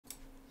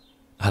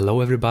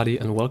Hello everybody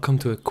and welcome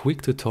to a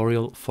quick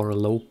tutorial for a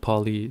low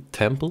poly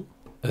temple,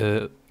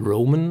 a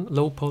Roman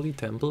low poly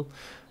temple.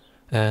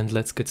 And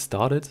let's get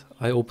started.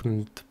 I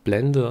opened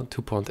Blender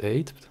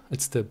 2.8,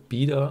 it's the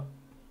beta,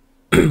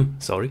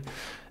 sorry.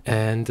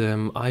 And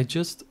I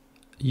just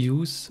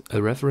use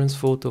a reference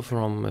photo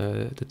from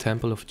the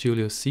temple of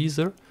Julius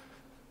Caesar.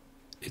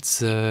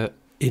 It's in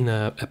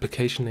an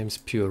application named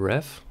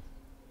PureRef,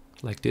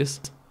 like this.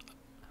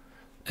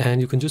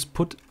 And you can just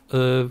put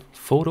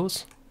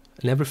photos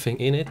and everything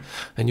in it,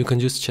 and you can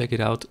just check it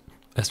out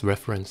as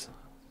reference,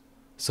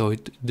 so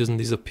it doesn't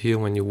disappear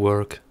when you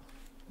work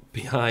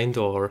behind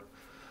or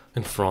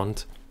in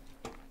front.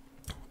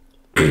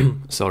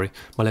 Sorry,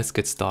 but let's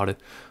get started.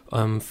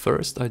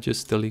 First I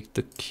just delete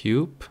the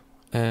cube,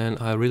 and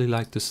I really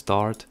like to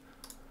start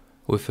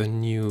with a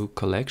new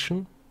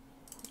collection.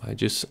 I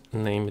just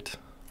name it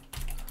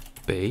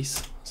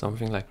base,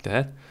 something like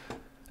that,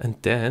 and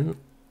then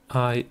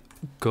I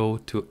go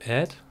to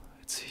add,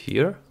 it's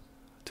here,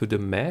 to the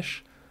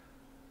mesh,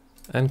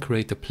 and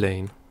create a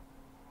plane.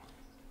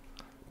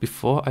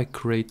 Before I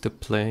create the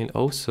plane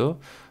also,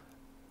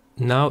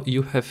 now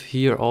you have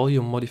here all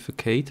your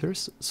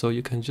modificators, so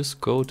you can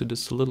just go to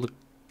this little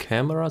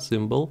camera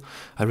symbol.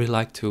 I really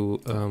like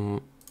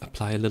to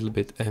apply a little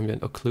bit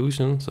ambient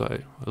occlusion, so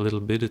a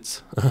little bit,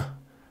 it's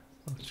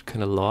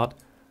kind of a lot,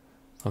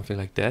 something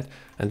like that.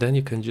 And then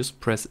you can just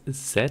press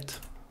Z,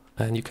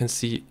 and you can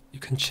see you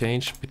can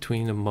change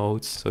between the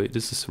modes. So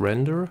this is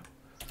render,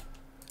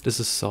 this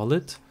is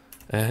solid,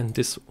 and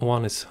this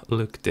one is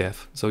look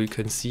depth, so you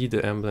can see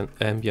the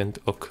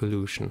ambient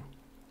occlusion.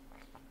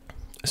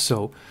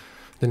 So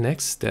the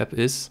next step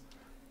is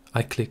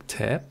I click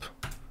tab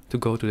to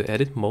go to the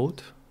edit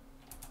mode.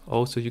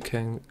 Also you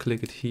can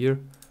click it here,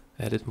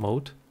 edit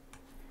mode,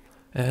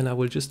 and I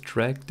will just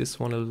drag this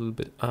one a little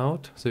bit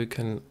out so you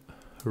can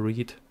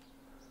read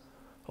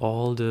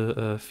all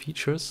the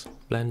features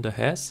Blender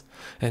has.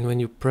 And when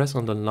you press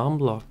on the num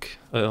block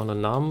on the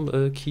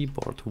num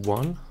keyboard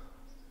 1,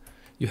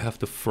 you have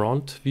the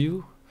front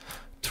view,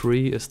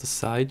 3 is the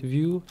side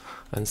view,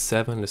 and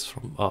 7 is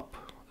from up.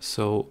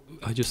 So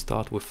I just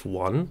start with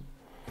 1.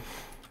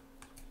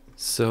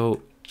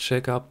 So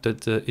check out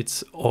that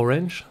it's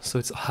orange, so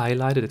it's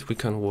highlighted that we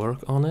can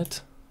work on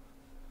it.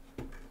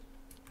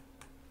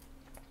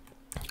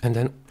 And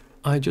then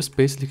I just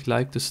basically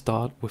like to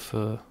start with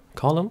a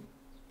column.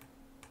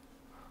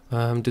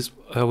 This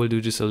I will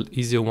do just an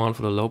easier one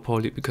for the low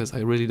poly, because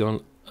I really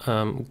don't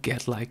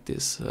get like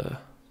this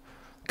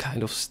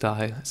kind of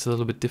style. It's a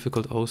little bit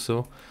difficult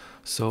also,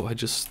 so I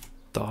just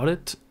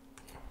started.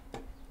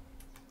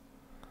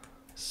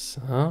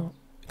 So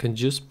you can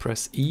just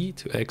press E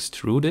to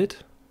extrude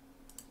it.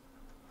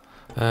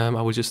 I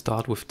will just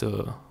start with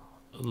the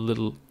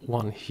little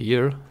one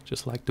here,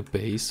 just like the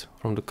base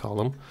from the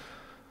column.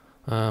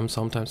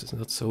 Sometimes it's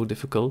not so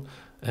difficult,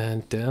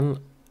 and then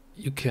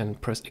you can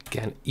press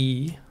again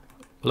E.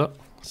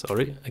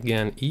 Sorry,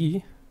 again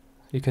E.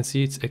 You can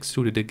see it's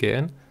extruded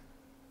again.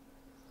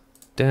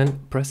 Then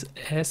press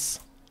S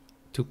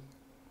to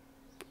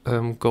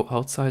go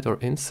outside or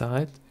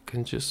inside. You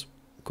can just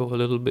go a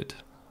little bit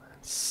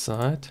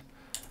inside.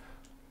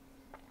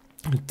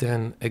 And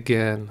then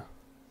again,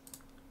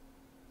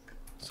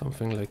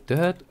 something like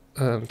that,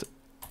 and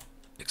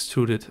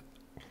extrude it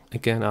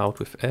again out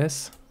with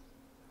S,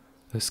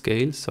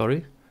 scale,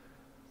 sorry,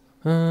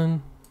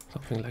 and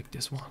something like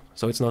this one.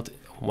 So it's not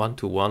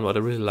 1-to-1, but I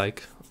really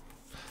like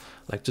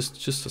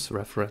just as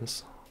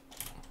reference.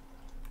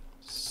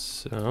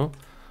 So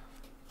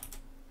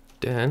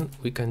then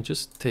we can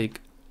just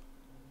take,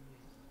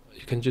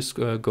 you can just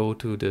go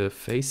to the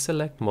face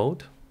select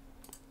mode.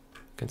 You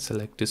can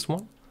select this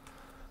one,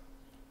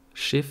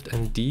 Shift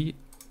and D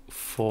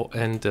for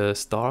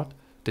start,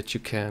 that you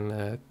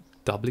can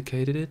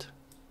duplicate it,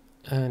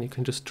 and you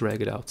can just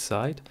drag it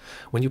outside.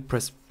 When you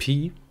press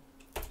P,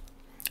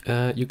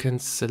 you can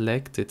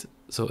select it,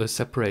 so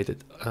separate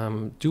it.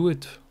 Do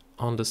it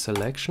on the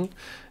selection,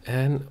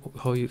 and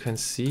how you can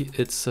see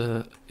it's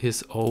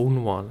his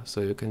own one, so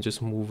you can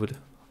just move it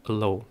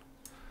alone.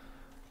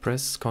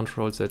 Press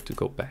Ctrl Z to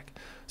go back.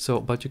 So,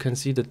 but you can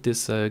see that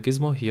this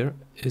gizmo here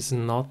is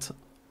not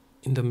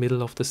in the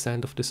middle of the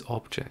sand of this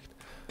object.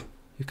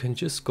 You can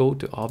just go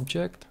to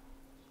object,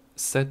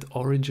 set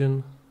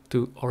origin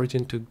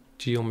to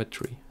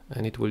geometry,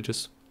 and it will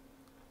just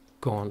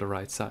go on the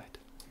right side.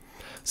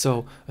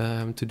 So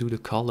to do the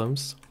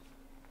columns,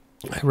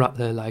 I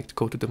rather like to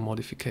go to the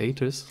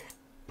modificators,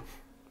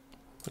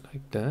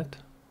 like that,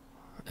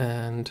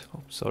 and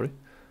sorry,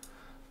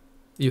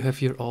 you have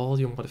here all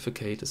your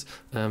modificators.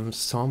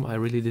 Some I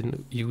really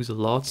didn't use a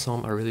lot,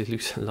 some I really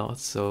use a lot.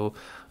 So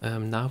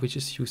now we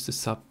just use the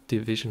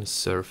subdivision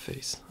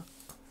surface.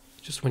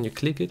 Just when you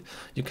click it,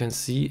 you can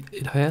see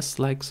it has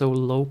like so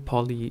low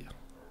poly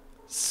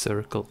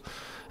circle,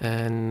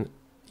 and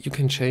you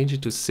can change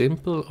it to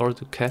simple or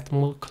to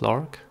Catmull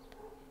Clark.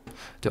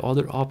 The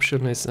other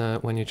option is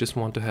when you just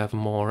want to have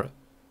more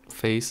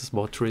faces,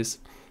 more trees,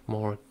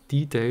 more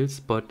details,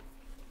 but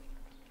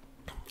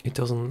it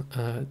doesn't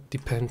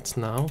depend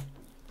now.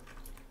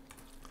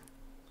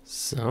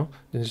 So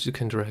then you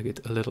can drag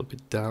it a little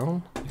bit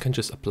down. You can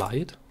just apply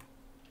it.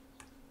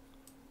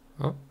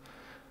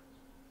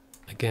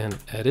 Again,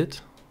 edit.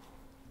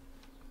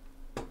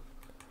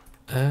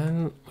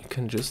 And we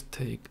can just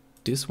take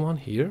this one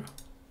here,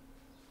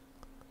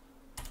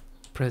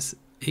 press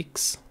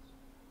X,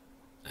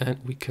 and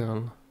we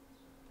can,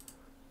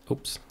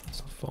 oops,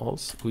 it's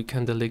false. We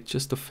can delete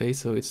just the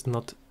face so it's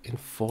not in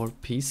 4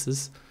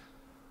 pieces.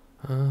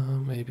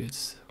 Maybe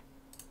it's,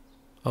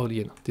 oh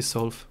yeah,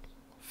 dissolve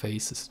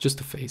faces, just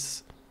the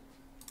face.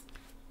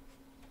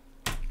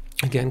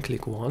 Again,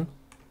 click 1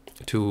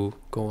 to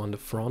go on the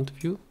front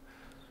view.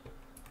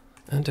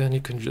 And then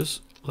you can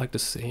just, like the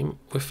same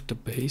with the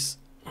base,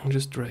 and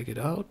just drag it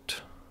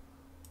out.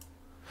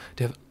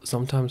 They have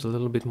sometimes a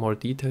little bit more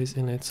details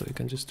in it, so you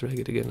can just drag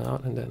it again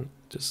out and then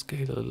just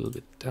scale a little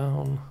bit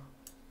down.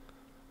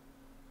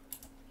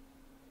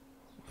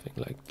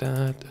 Something like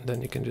that, and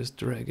then you can just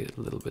drag it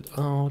a little bit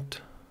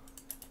out.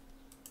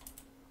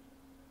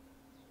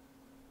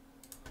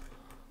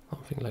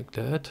 Something like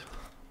that.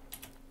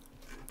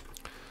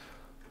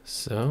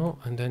 So,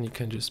 and then you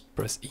can just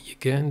press E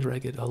again,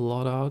 drag it a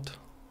lot out,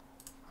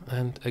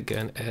 and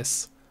again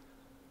S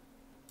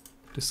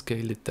to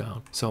scale it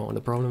down. So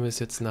the problem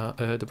is now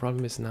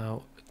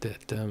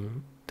that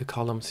the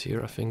columns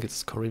here, I think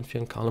it's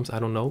Corinthian columns, I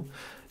don't know,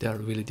 they are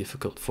really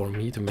difficult for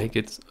me to make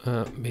it.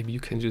 Maybe you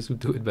can just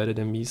do it better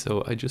than me,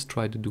 so I just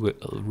try to do a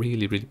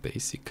really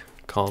basic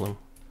column,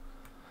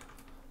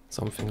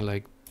 something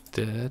like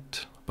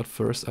that. But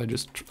first I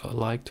just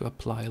like to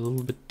apply a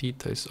little bit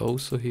details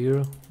also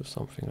here,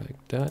 something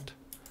like that.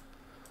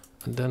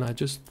 And then I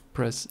just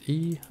press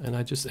E and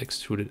I just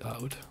extrude it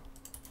out.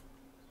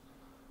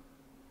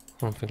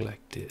 Something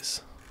like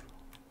this.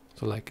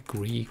 So like a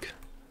Greek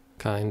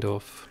kind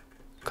of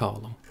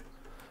column.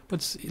 But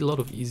it's a lot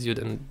of easier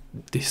than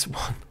this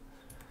one.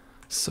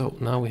 So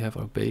now we have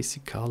our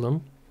basic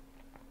column.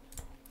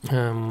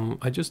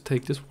 I just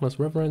take this one as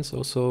reference.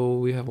 Also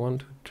we have 1,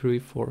 2, 3,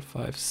 4,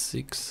 5,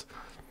 6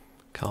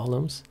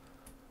 columns.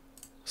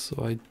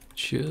 So I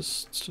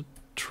just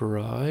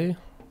drag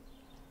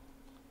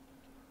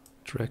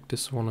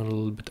this one a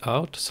little bit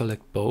out,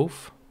 select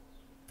both,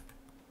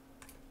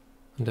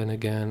 and then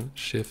again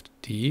Shift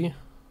D,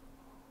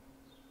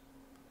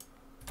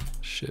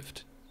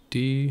 Shift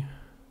D,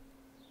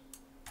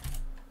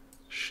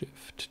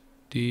 Shift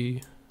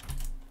D.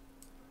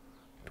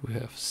 We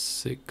have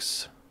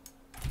 6.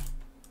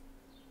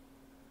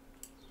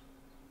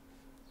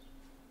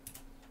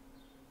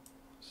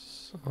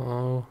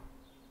 So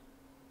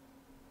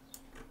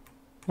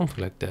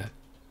something like that.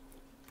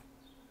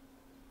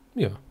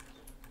 Yeah,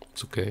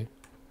 it's okay.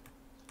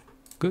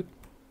 Good.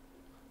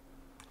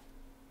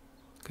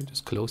 I can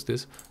just close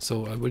this.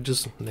 So I will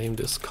just name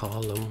this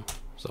column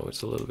so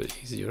it's a little bit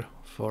easier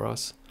for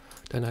us.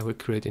 Then I will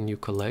create a new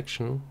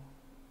collection,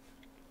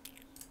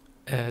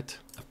 add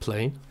a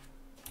plane,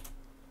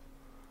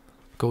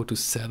 go to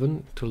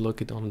 7 to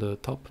look it on the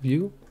top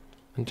view,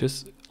 and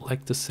just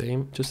like the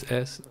same, just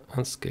as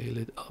and scale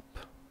it up.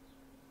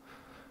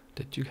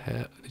 That you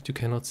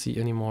cannot see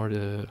anymore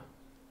the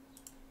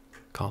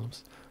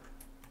columns.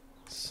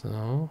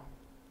 So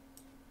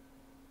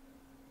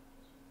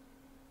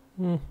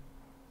something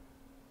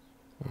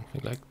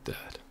like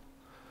that.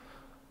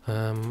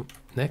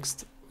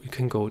 Next we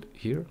can go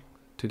here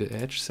to the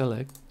edge,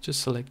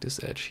 just select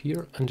this edge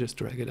here and just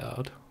drag it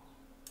out.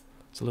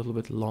 It's a little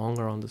bit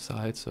longer on the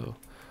side, so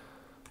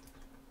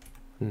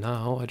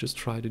now I just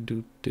try to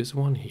do this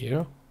one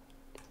here.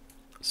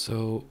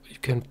 So you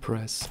can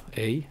press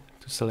A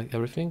to select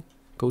everything,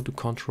 go to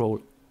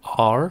Control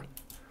R,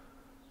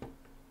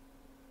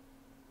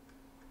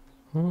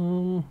 a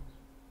little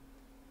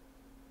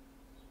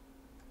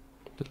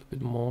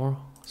bit more,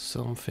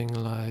 something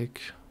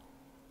like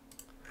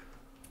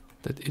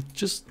that. It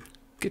just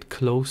get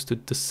close to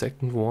the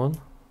second one,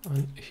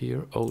 and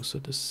here also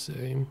the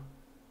same,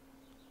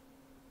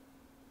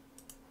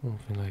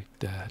 something like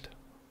that.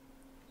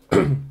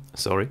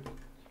 Sorry.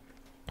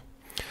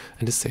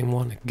 And the same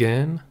one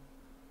again.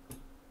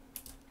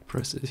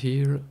 Press it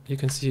here. You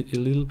can see it a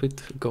little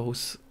bit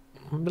goes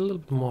a little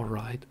bit more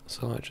right.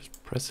 So I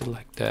just press it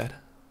like that.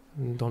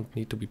 You don't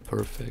need to be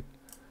perfect.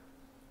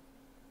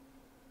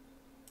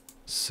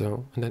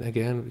 So, and then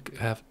again we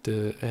have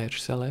the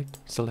edge select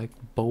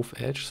both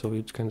edge. So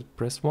you can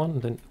press one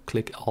and then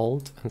click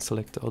Alt and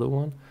select the other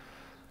one.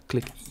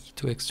 Click E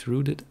to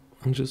extrude it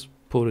and just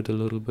put it a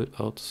little bit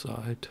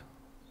outside.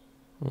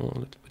 Oh, a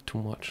little bit too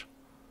much.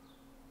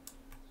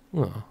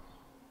 Oh.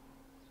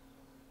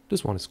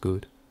 This one is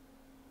good.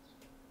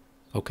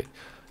 Okay,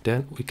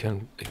 then we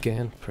can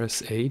again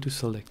press A to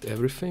select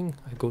everything.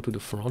 I go to the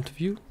front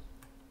view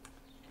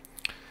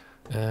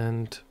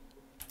and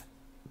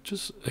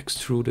just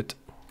extrude it.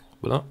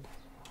 Voila.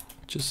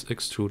 Just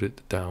extrude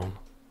it down.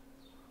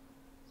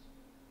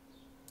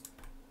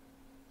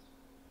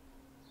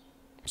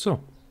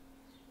 So,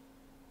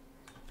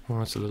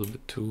 well, it's a little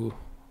bit too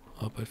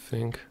up, I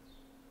think.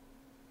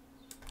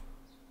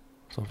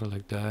 Something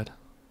like that.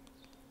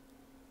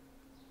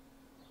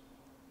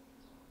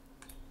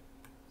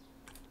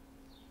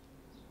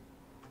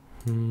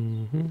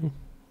 Maybe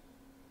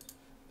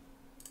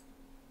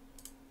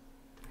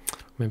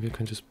you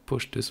can just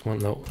push this one.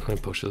 No, I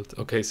push it.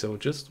 Okay, so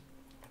just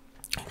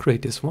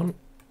create this one.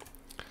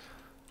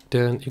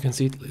 Then you can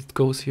see it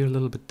goes here a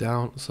little bit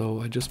down.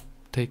 So I just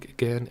take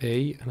again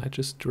A and I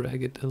just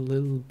drag it a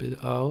little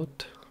bit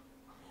out.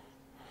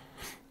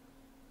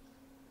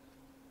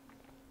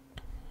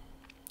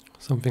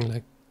 Something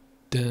like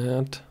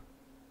that.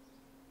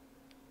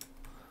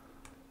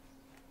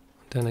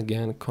 Then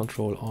again,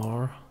 Control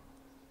R.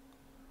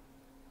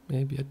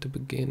 Maybe at the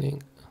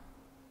beginning.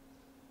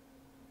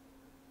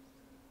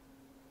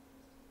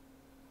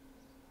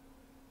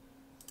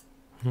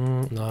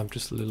 No, I'm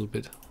just a little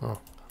bit.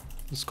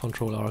 Just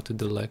Control R to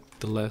delete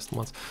the last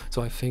ones.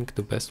 So I think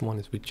the best one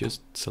is we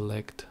just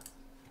select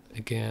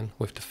again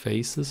with the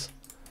faces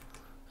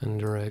and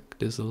drag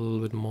this a little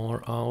bit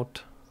more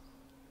out.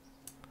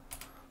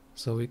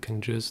 So we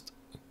can just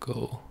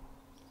go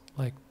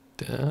like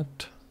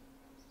that.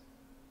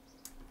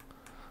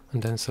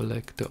 And then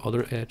select the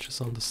other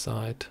edges on the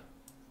side.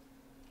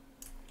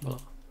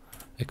 Well,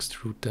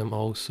 extrude them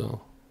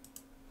also.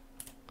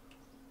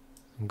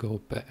 And go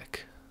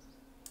back.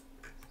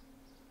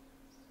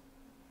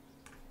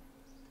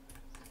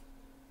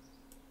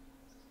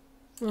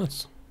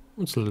 It's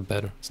a little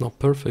better. It's not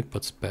perfect, but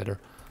it's better.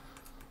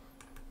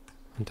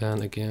 And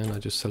then again, I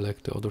just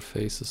select the other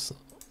faces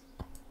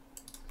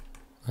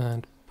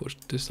and push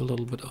this a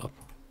little bit up.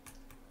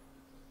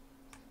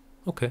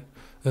 Okay.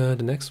 The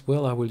next,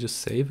 well, I will just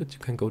save it. You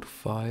can go to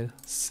File,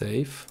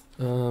 Save.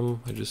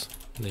 I just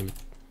name it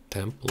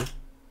Temple.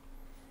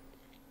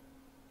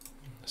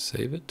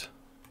 Save it.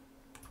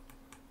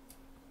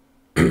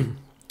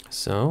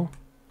 So,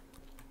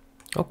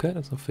 okay,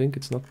 I think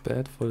it's not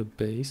bad for the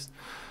base.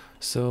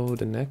 So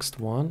the next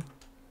one,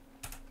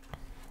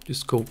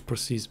 just go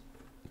proceed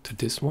to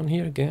this one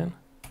here again.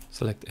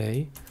 Select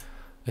A,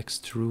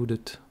 extrude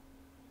it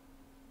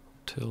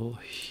till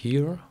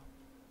here.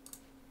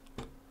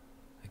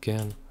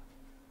 Again,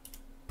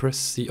 press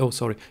C. Oh,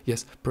 sorry.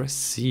 Yes, press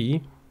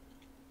C.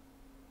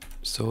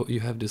 So you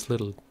have this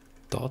little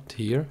dot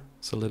here.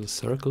 It's a little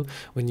circle.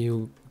 When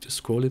you just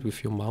scroll it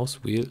with your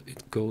mouse wheel,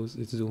 it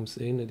zooms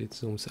in and it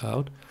zooms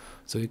out.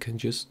 So you can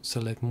just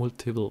select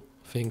multiple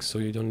things, so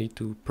you don't need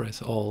to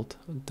press Alt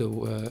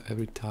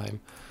every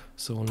time.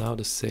 So now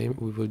the same,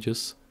 we will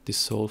just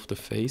dissolve the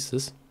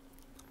faces.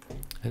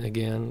 And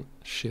again,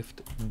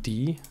 Shift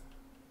D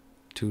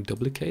to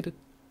duplicate it.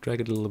 Drag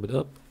it a little bit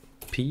up.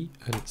 P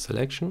and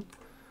selection.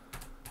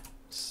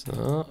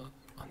 So,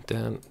 and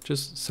then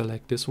just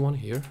select this one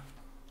here.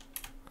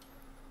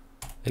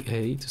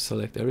 A to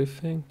select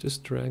everything,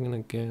 just dragging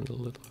again a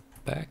little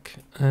back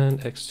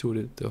and extrude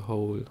it the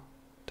whole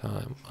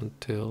time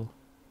until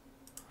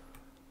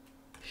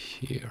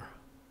here.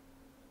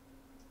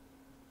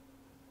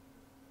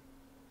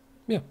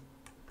 Yeah,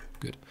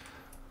 good.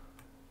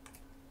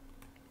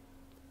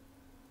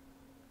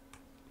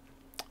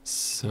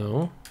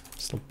 So,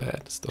 it's not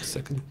bad, it's the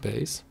second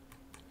base.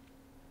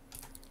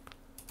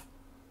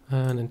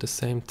 And at the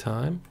same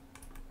time,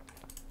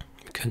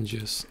 you can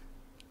just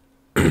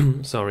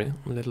sorry,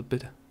 a little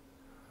bit.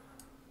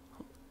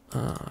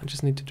 I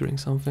just need to drink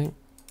something.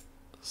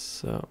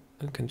 So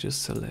I can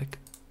just select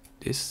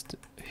this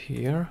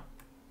here.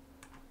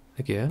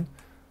 Again,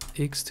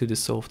 X to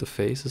dissolve the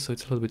faces, so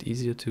it's a little bit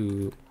easier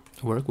to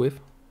work with.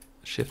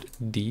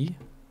 Shift D,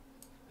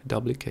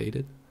 duplicate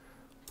it,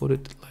 put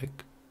it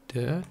like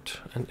that,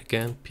 and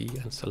again P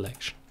and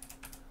selection.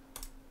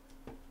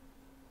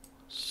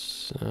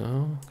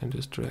 So I can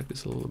just drag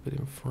this a little bit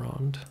in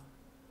front.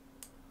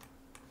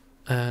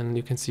 And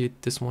you can see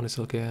this one is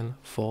again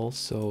false,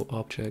 so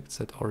object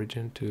set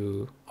origin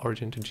to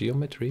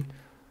geometry.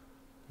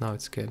 Now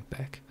it's scanned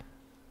back.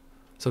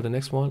 So the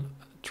next one,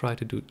 try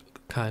to do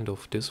kind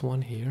of this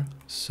one here.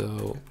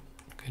 So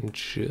you can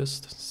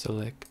just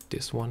select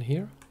this one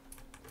here.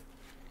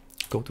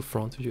 Go to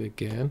front view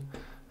again,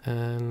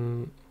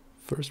 and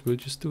first we'll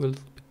just do a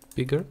little bit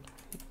bigger.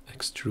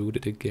 Extrude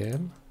it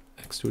again,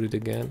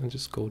 and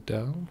just go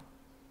down.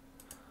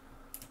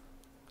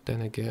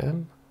 Then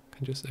again.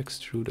 Just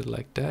extrude it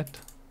like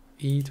that.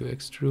 E to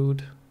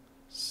extrude,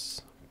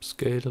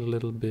 scale a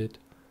little bit,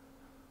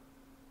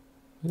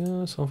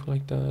 yeah, something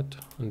like that,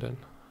 and then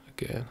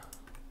again,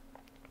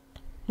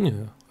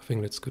 yeah, I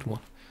think that's a good one.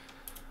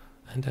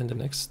 And then the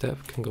next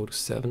step can go to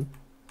 7,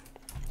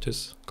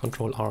 just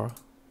Control R,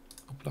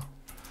 Oopla.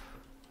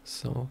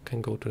 So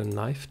can go to the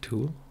knife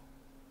tool,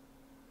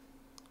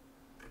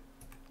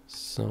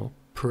 so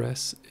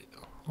press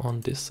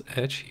on this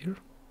edge here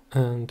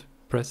and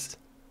press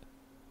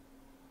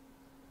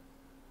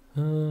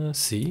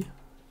C,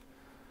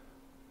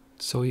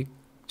 so it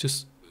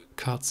just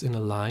cuts in a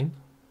line.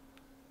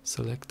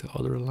 Select the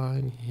other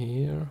line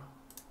here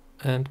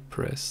and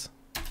press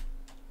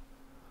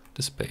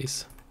the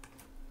space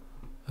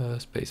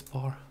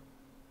bar.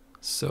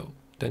 So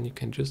then you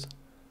can just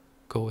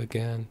go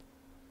again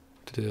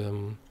to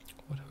the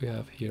what do we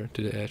have here,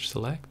 to the edge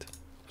select,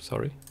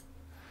 sorry,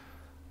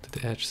 to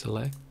the edge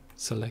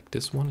select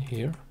this one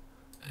here,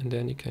 and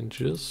then you can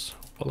just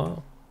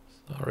voila,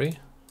 Sorry,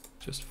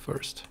 just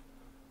first.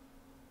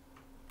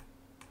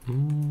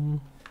 I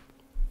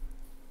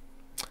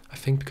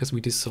think because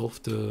we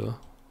dissolved the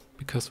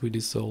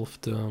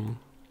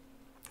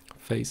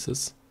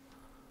faces,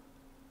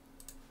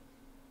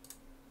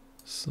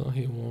 so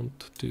he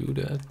won't do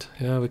that.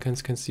 Yeah, we can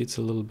see it's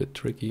a little bit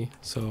tricky.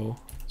 So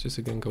just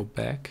again go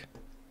back.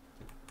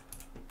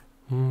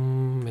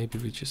 Maybe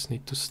we just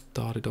need to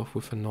start it off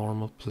with a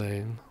normal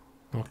plane.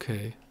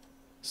 Okay,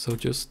 so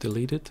just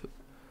delete it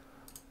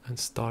and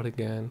start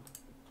again.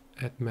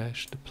 Add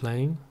mesh the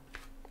plane.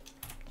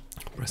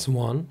 Press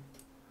 1.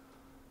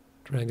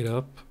 Drag it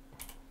up.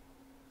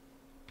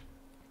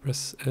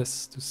 Press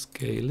S to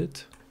scale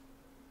it.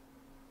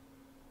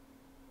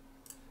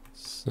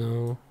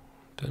 So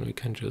then we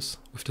can just,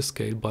 with the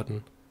scale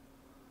button,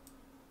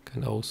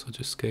 can also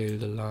just scale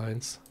the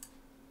lines.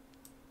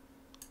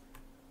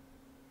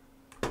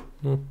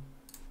 A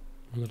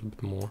little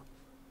bit more.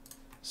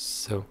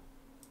 So,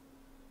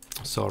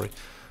 sorry,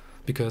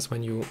 because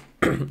when you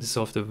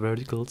dissolve the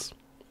verticals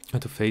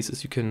and the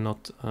faces, you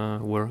cannot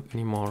work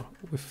anymore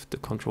with the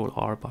Control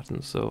R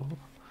button. So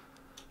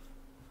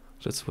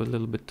that's a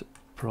little bit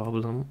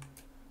problem.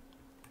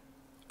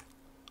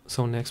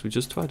 So next we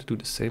just try to do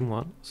the same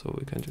one. So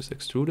we can just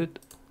extrude it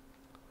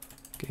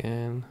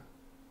again.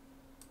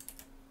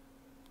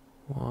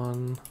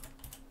 1.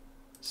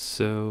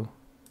 So,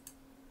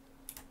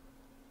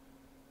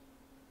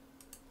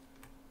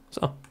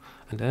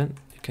 and then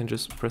you can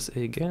just press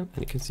A again,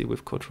 and you can see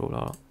with Control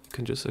R, you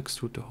can just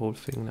extrude the whole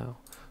thing now.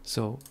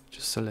 So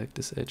just select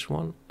this edge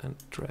one and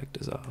drag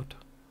this out.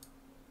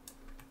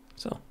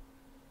 So,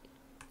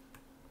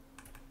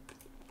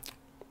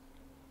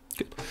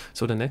 good.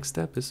 So the next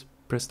step is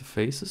press the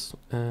faces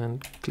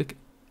and click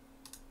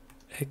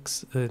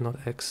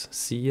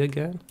C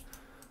again.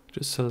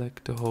 Just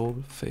select the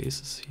whole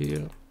faces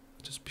here.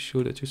 Just be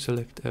sure that you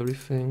select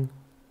everything.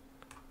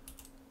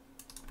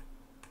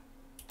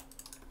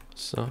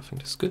 So I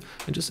think that's good.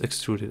 And just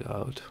extrude it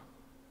out.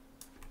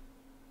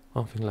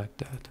 Something like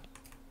that.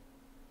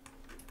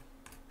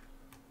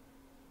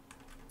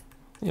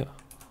 Yeah,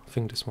 I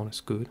think this one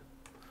is good.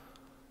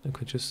 Then we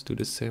can just do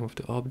the same with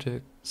the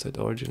object. Set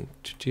origin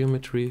to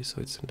geometry, so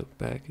it's in the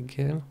back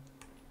again.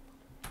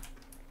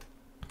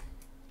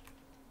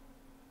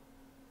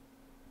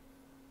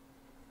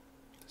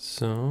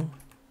 So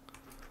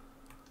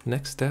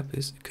next step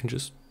is you can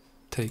just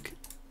take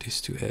these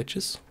two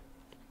edges,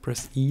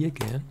 press E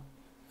again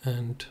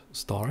and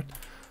start,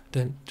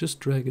 then just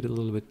drag it a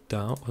little bit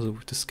down, also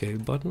with the scale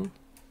button.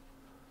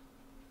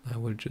 I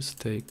will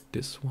just take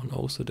this one,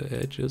 also the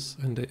edges,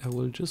 and I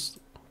will just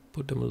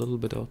put them a little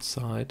bit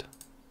outside.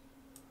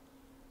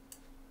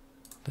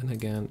 Then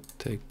again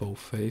take both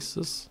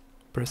faces,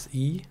 press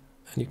E,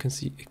 and you can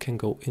see it can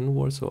go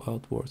inwards or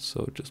outwards,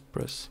 so just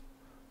press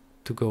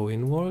to go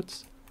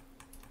inwards,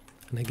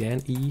 and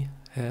again E,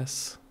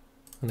 S,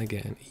 and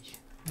again E.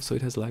 So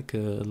it has like a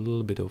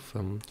little bit of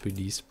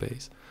 3D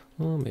space.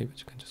 Oh, maybe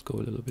you can just go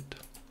a little bit.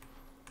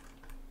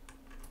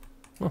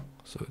 Oh,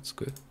 so it's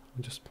good.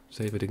 I'll just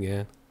save it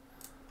again.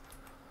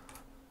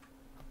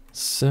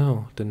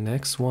 So the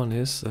next one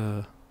is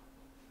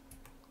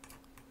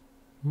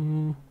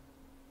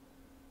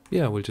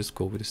yeah, we'll just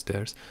go with the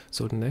stairs.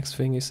 So the next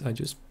thing is I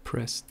just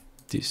press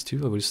these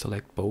two. I will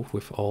select both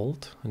with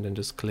Alt and then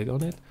just click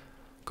on it.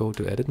 Go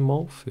to edit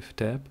mode with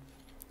tab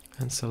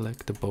and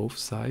select the both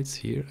sides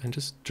here and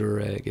just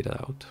drag it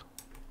out.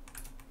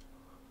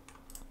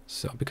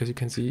 So because you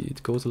can see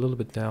it goes a little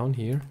bit down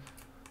here.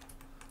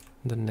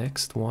 The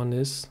next one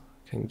is,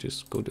 you can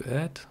just go to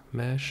add,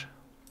 mesh,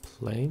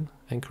 plane,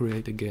 and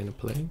create again a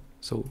plane.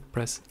 So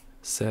press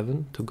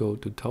 7 to go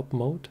to top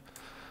mode,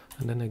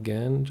 and then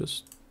again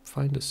just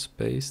find a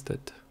space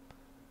that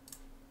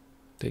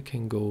they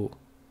can go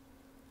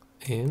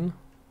in,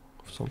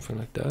 something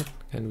like that,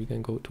 and we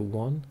can go to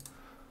 1.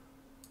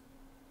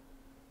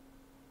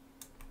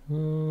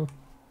 Well,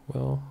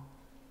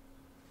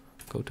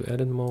 go to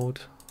edit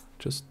mode,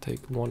 just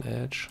take one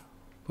edge,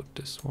 put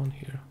this one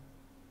here.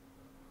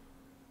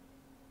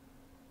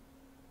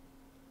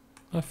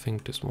 I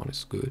think this one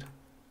is good.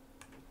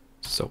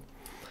 So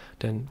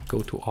then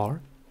go to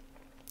R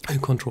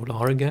and Control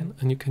R again,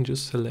 and you can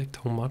just select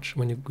how much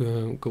when you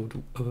go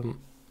to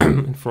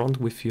in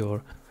front with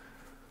your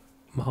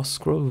mouse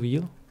scroll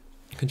wheel.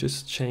 You can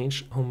just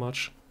change how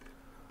much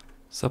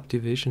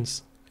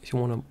subdivisions you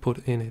want to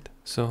put in it.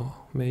 So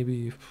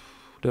maybe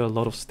there are a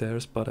lot of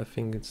stairs, but I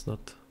think it's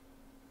not,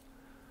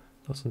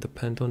 doesn't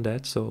depend on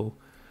that. So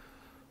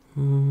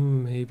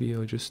maybe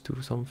I'll just do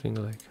something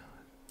like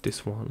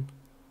this one.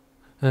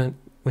 And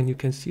when you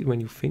can see, when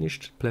you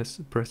finished,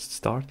 press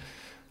start,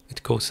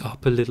 it goes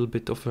up a little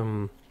bit of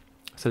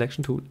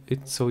selection to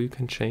it, so you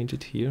can change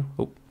it here.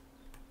 Oh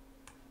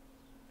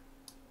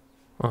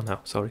no,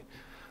 sorry.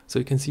 So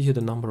you can see here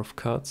the number of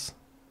cuts.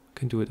 You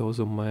can do it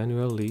also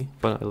manually,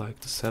 but I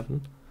like the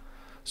 7.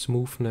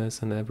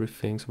 Smoothness and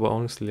everything. So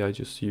honestly, I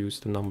just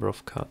use the number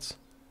of cuts.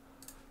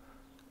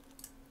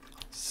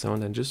 So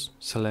and then just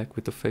select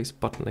with the face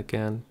button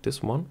again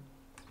this one.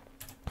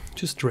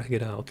 Just drag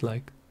it out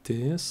like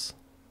this.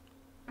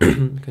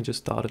 You can just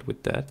start it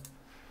with that,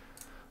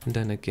 and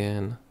then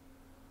again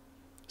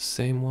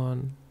same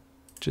one,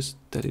 just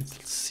that it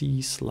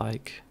sees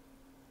like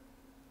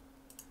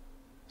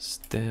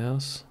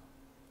stairs.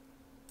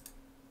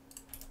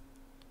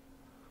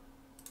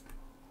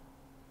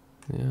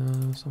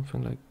 Yeah,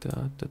 something like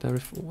that, that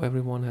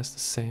everyone has the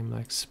same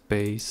like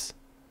space.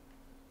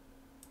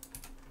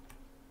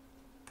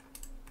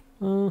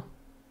 It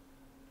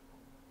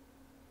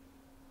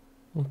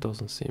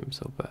doesn't seem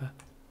so bad.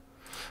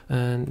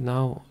 And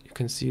now you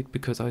can see it,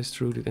 because I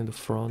extruded it in the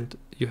front,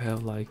 you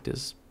have like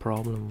this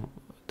problem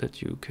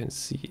that you can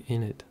see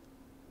in it.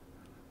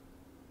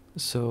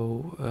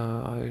 So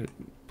I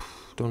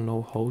don't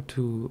know how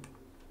to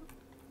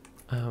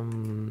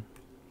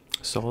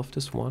solve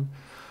this one.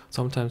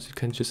 Sometimes you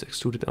can just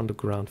extrude it on the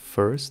ground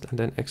first and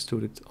then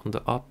extrude it on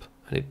the up,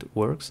 and it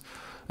works.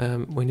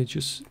 When you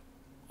just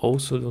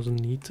also doesn't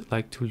need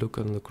like to look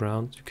on the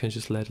ground, you can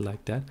just let it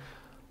like that.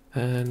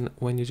 And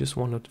when you just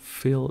want to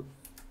fill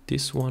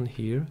this one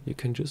here, you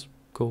can just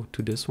go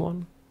to this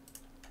one.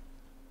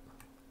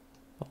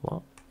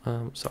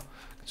 So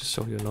I'll just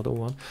show you another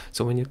one.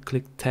 So when you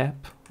click tab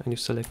and you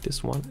select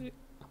this one,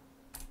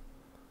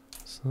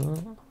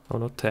 so oh,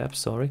 not tab,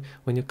 sorry.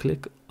 When you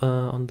click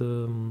on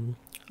the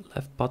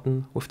left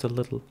button with the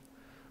little,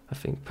 I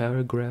think,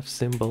 paragraph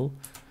symbol,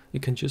 you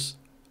can just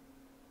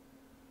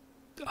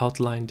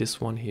outline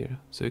this one here.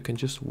 So you can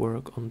just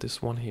work on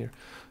this one here.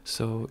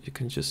 So you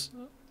can just,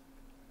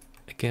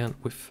 again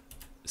with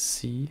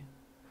C,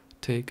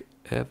 take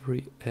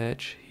every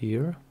edge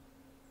here.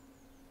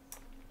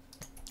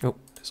 Oh,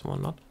 this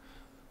one not.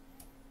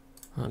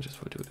 I'll just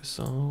do this.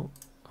 So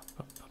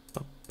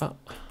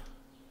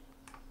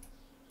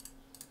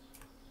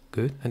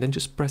good, and then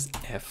just press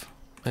F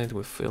and it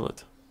will fill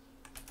it.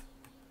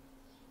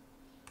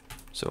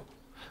 So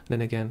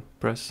then again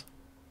press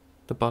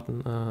the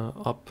button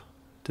up,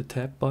 the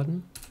tab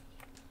button,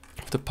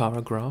 the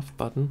paragraph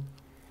button,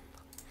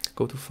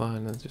 go to file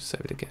and just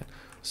save it again.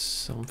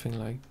 Something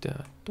like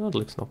that. That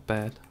looks not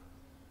bad.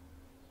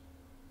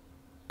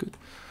 Good.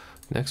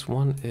 Next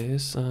one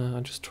is I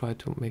just try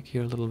to make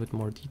here a little bit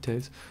more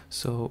details.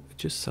 So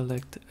just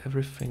select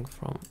everything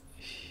from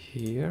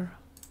here.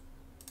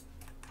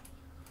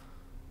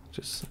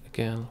 Just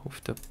again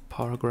with the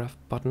paragraph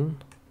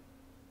button.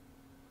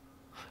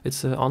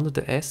 It's under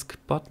the ESC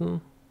button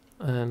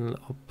and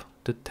up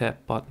the tab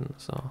button.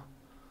 So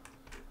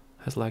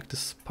has like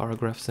this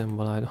paragraph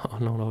symbol. I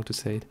don't know how to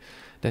say it.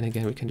 Then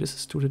again, we can just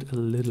extrude it a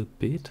little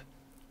bit,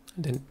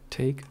 and then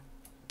take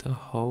the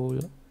whole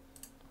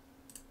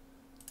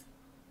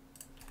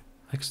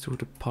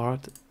extruded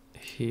part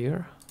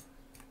here.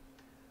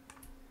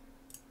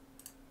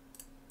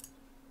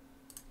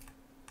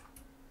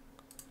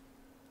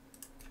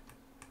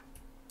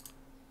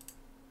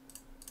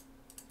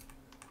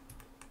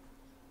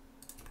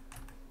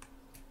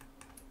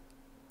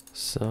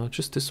 So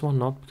just this one,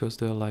 not because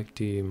they're like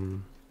the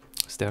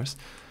stairs.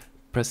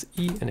 Press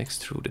E and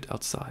extrude it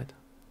outside.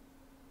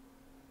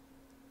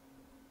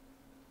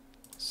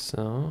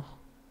 So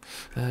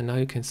now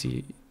you can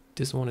see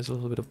this one is a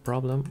little bit of a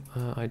problem.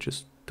 I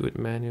just do it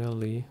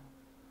manually,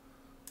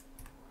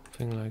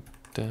 something like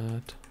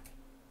that.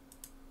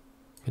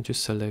 And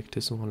just select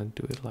this one and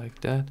do it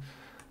like that.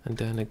 And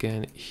then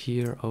again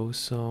here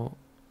also,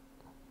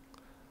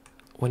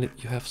 when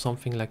you have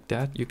something like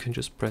that, you can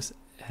just press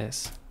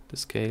S to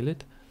scale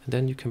it, and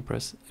then you can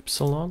press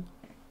Y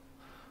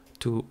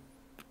to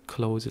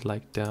close it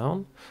like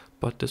down.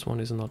 But this one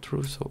is not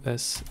true, so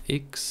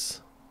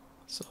SX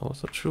is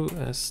also true.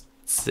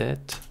 SZ,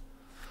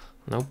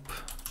 nope,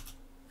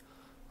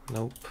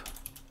 nope.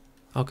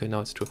 Okay, now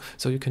it's true.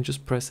 So you can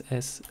just press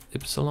SY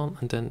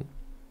and then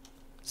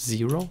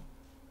 0,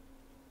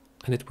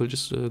 and it will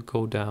just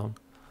go down,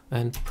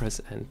 and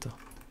press enter.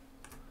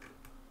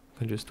 You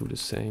can just do the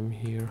same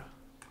here.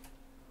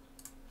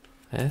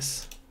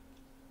 S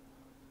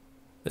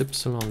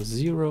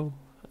Y0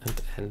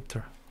 and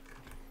enter.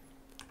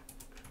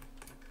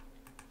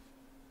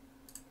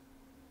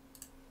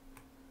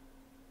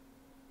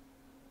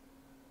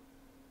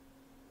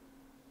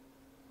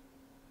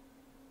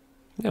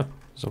 Yeah,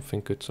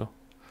 something good. So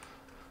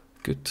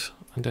good,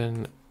 and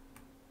then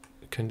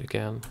you can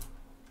again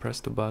press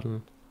the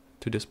button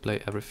to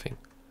display everything.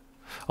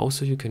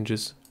 Also, you can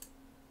just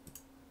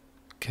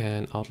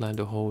outline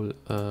the whole.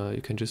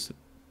 You can just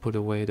put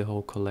away the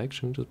whole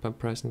collection just by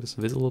pressing this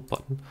visible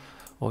button,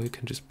 or you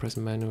can just press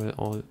manual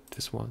or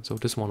this one. So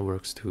this one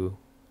works too.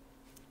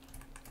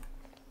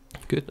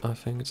 Good, I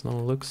think it's not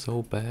look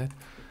so bad.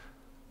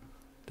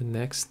 The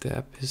next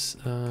step is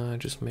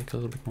just make a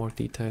little bit more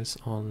details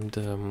on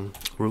the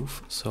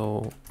roof.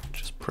 So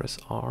just press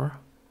R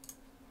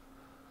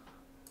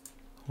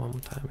one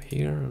time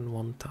here and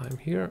one time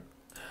here,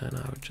 and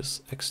I would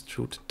just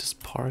extrude this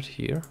part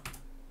here.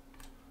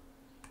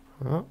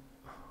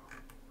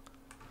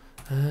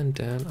 And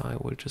then I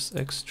will just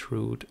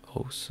extrude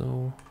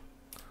also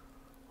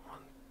one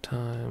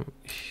time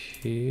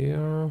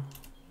here.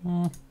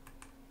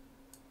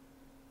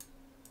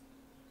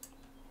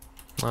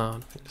 I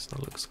think this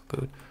not looks so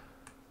good.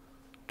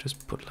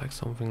 just put like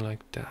something like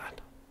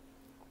that.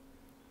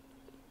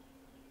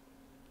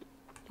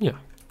 Yeah.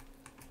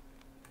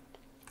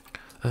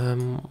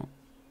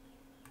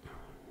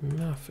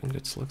 Yeah, I think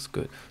this looks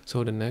good.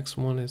 So the next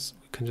one is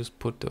we can just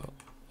put the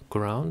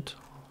ground,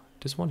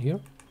 this one here.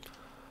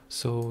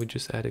 So we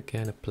just add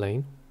again a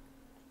plane,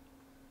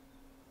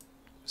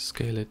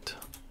 scale it,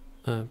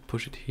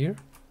 push it here,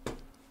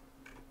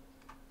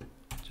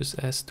 just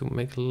as to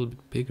make it a little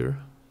bit bigger.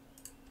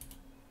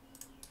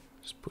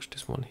 Just push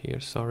this one here,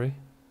 sorry.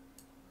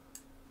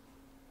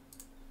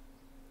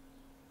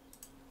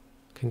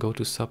 Can go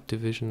to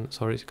subdivision,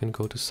 sorry, you can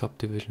go to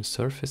subdivision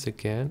surface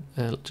again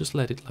and just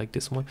let it like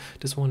this one.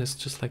 This one is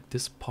just like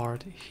this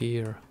part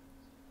here.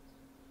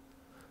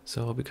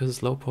 So because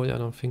it's low poly, I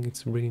don't think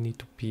it's really need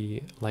to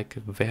be like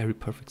a very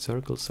perfect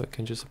circle, so I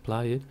can just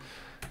apply it.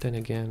 Then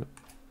again,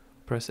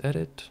 press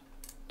edit,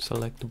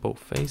 select both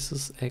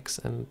faces, X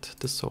and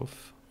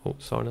dissolve, oh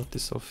sorry, not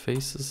dissolve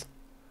faces,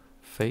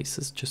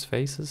 just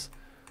faces.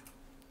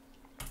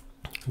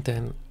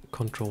 Then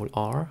Control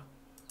R,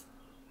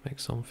 make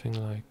something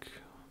like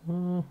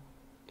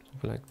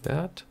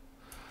that.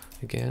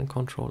 Again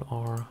Control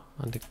R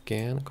and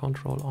again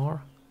Control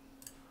R.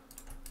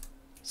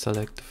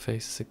 Select the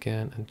faces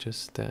again and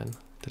just then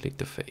delete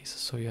the faces,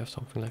 so you have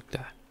something like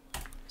that.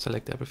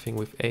 Select everything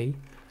with A.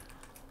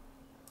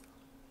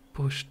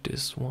 Push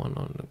this one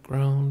on the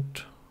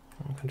ground.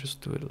 I can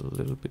just do it a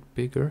little bit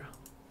bigger.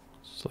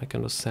 It's like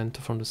in the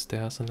center from the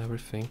stairs and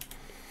everything.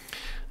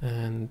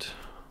 And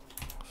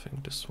I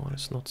think this one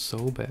is not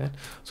so bad.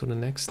 So the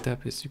next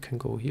step is you can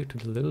go here to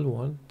the little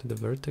one, to the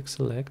vertex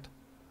select.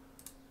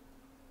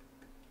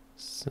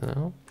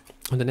 So,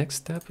 and the next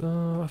step,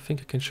 I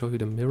think I can show you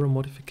the mirror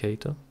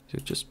modifier. You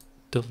just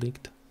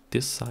delete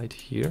this side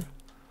here.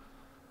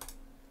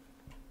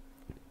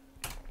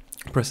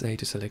 Press A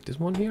to select this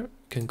one here. You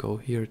can go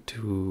here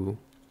to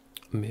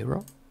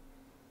mirror.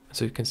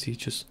 So you can see it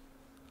just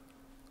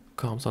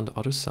comes on the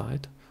other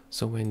side.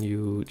 So when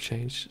you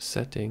change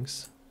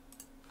settings,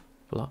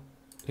 blah,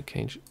 you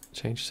can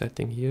change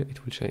setting here,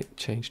 it will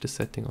change the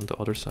setting on the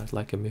other side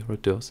like a mirror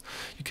does.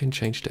 You can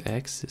change the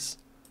axis.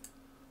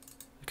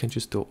 You can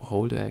just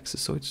hold the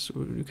axis, so it's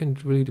you can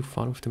really do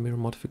fun with the mirror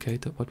modifier,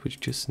 but we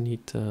just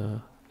need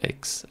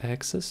X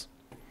axis,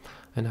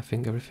 and I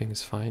think everything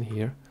is fine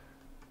here.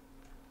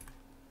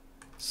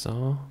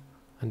 So,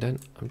 and then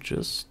I'm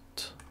just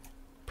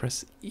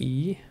press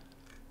E.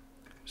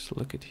 Just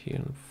look at here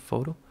in the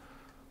photo.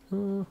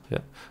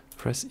 Yeah,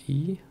 press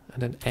E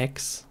and then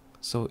X,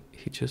 so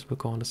he just will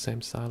go on the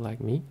same side like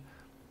me.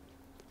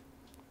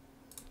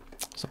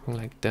 Something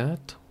like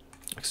that.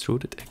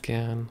 Extrude it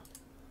again.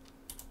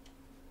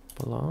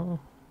 Voila.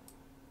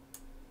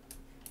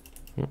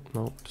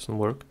 No, it doesn't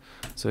work.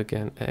 So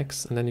again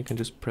X, and then you can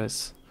just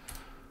press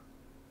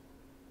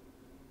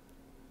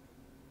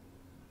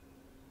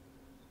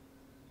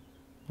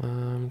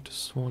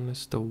this one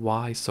is the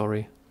Y,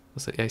 sorry.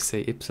 I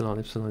say epsilon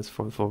is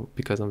for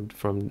because I'm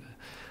from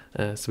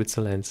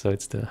Switzerland, so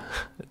it's the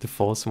the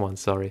false one,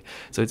 sorry.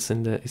 So it's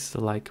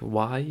like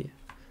Y.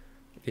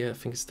 Yeah, I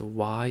think it's the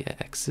Y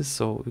axis,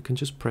 so you can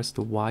just press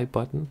the Y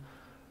button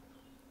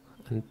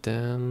and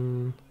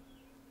then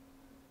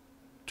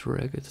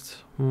drag it,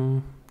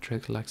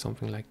 drag like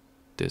something like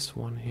this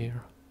one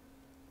here.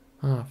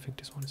 I think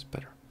this one is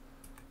better.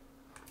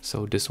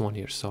 So this one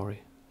here,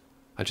 sorry.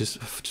 I just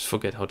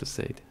forget how to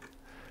say it.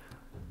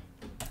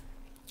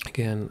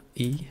 Again,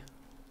 E,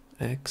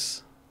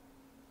 X,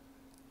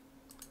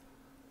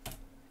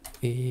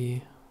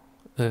 E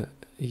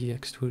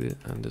extruded,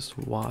 and this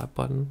Y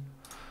button.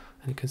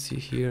 And you can see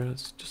here,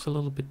 it's just a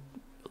little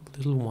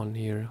one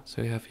here.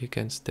 So you have here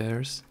again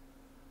stairs.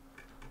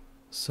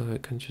 So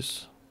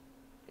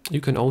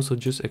you can also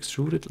just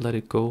extrude it, let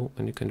it go,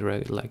 and you can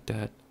drag it like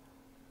that.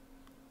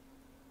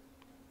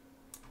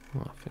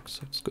 I think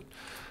so, it's good.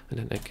 And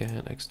then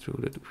again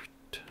extrude it.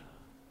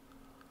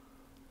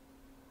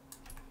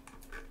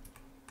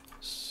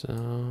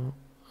 So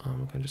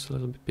okay, just a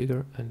little bit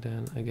bigger, and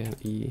then again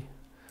E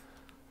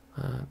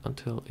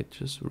until it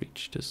just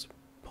reached this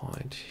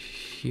point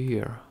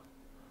here.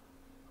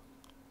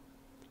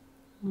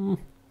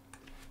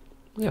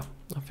 Yeah,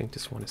 I think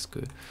this one is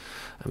good.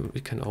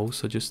 We can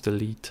also just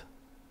delete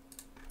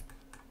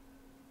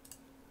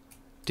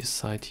this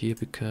side here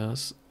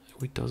because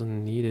we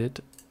doesn't need it.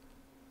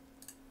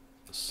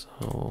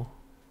 So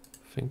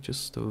I think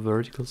just the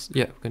verticals.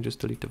 Yeah, we can just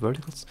delete the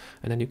verticals,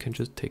 and then you can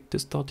just take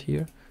this dot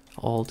here,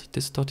 alt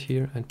this dot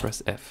here, and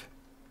press F.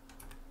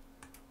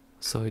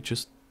 So it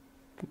just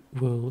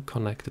will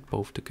connect it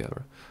both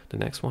together. The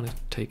next one is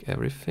take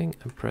everything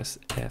and press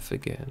F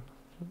again.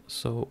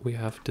 So we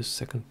have this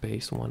second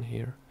base one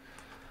here.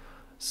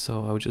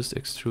 So I will just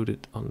extrude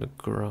it on the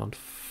ground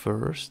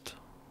first,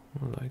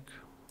 like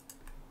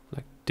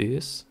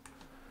this,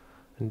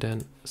 and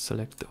then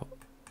select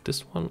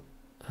this one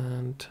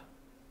and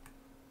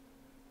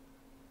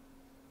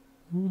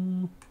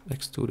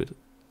extrude it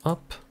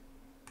up.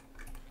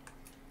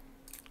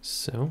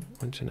 So,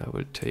 and then I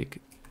will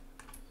take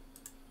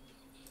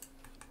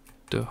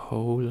the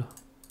whole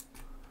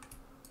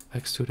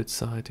extruded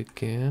side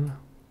again,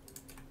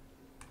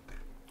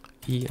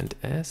 E and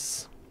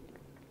S.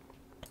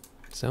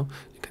 So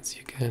you can see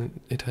again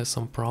it has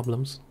some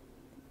problems,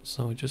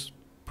 so just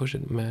push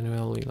it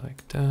manually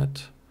like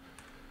that.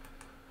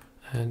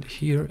 And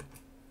here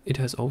it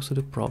has also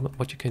the problem.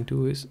 What you can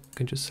do is you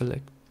can just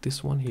select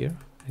this one here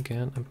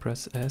again and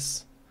press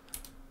S.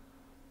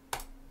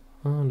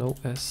 Oh no,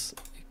 S,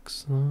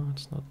 X, no,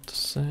 it's not the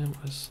same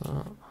as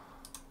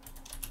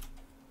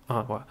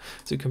well,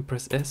 so you can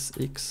press S,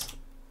 X,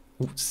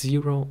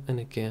 0 and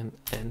again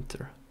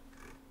enter.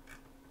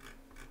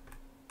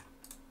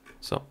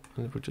 So,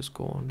 and it will just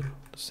go on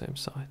the same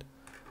side.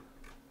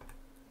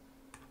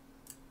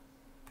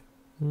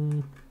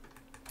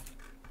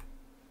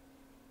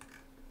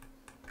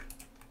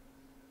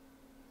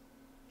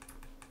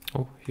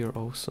 Oh, here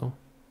also.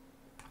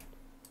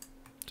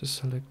 Just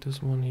select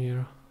this one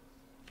here.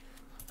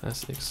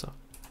 SX.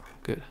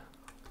 Good.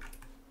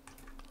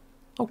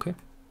 Okay,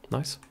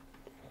 nice.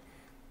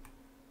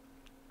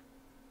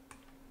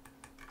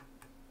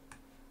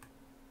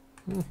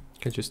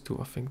 Can just do,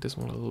 I think, this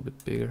one a little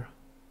bit bigger.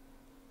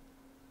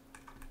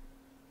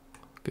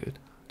 Good.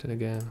 Then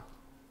again,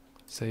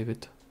 save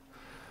it.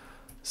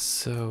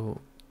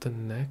 So the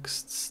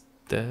next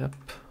step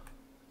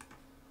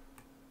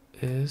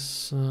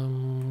is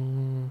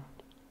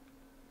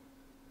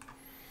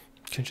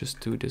can just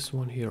do this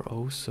one here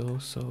also.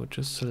 So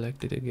just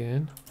select it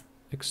again,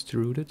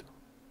 extrude it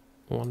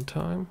one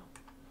time.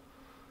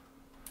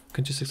 You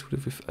can just extrude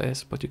it with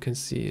S, but you can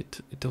see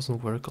it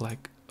doesn't work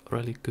like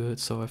really good.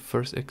 So I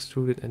first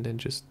extrude it and then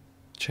just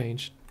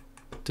change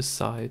the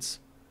sides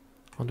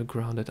on the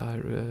ground that I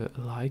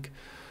like.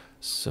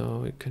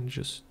 So you can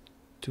just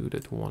do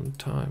that one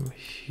time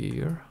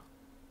here.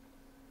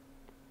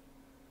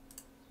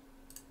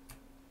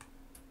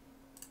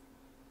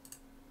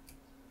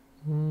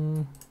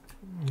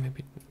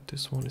 Maybe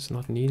this one is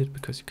not needed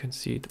because you can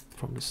see it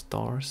from the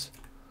stars.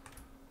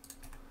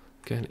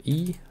 Again,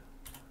 E,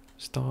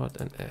 start,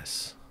 and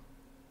S.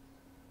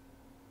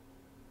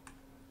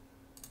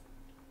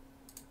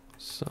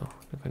 So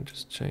you can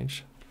just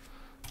change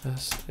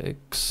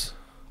SX.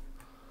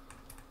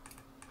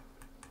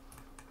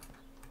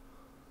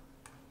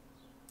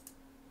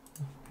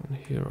 And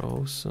here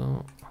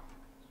also.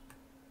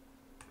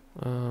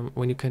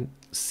 When you can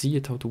see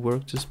it how to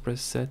work, just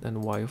press Z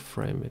and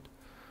wireframe it.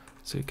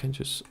 So you can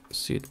just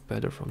see it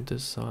better from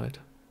this side.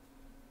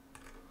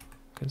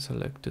 You can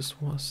select this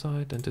one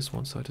side, and this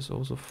one side is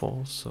also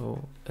false,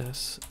 so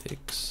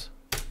SX.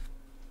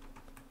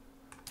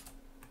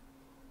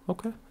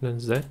 Okay, then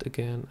Z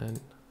again,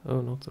 and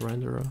oh, not the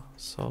renderer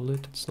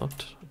solid, it's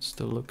not, it's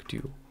still look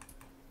due.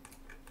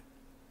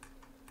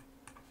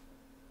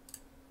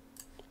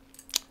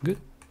 Good.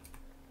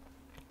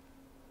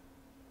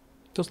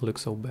 Doesn't look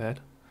so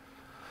bad.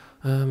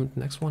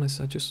 Next one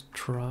is I just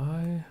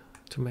try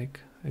to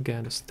make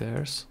again the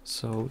stairs,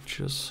 so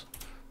just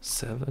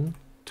 7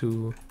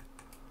 to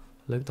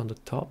left on the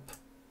top,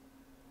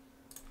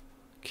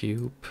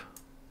 cube,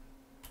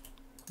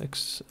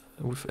 X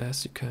with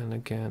S you can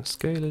again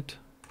scale it,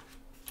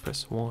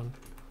 press 1,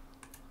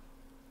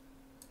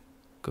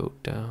 go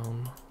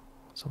down,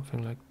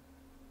 something like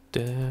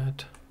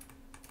that,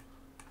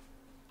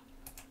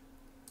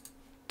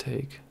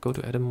 go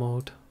to edit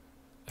mode,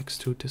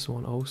 extrude this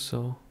one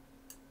also,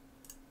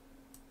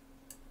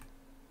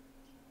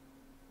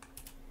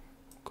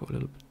 go a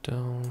little bit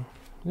down.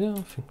 Yeah,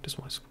 I think this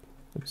one is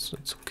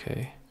it's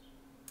okay.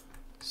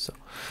 So,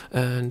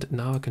 and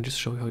now I can just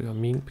show you how I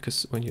mean,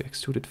 because when you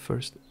extrude it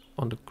first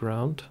on the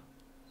ground,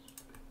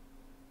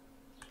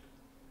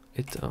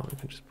 I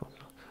can just put,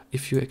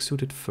 if you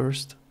extrude it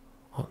first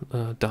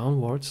on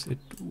downwards, it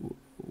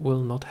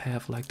will not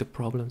have like the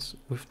problems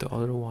with the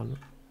other one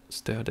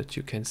there that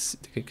you can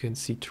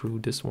see through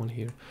this one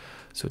here.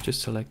 So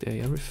just select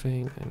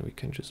everything, and we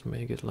can just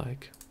make it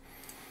like,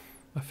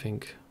 I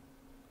think,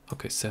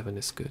 okay, 7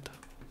 is good.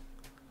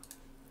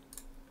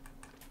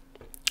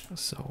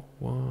 So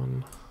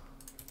 1,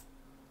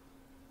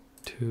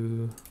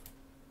 2,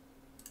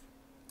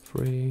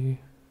 3,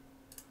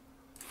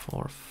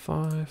 4,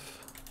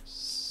 5,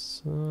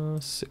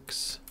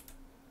 6,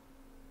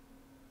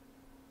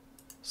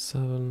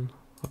 7.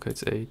 Okay,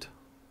 it's 8.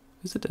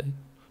 Is it 8?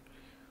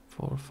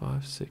 4,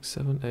 5, 6,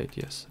 7, 8.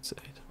 Yes, it's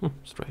 8.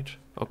 Strange.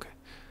 Okay.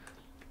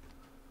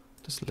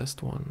 This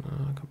last one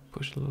I can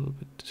push a little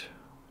bit.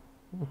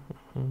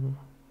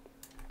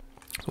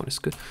 This one is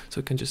good. So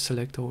you can just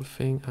select the whole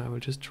thing. I will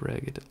just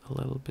drag it a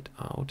little bit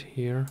out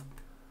here.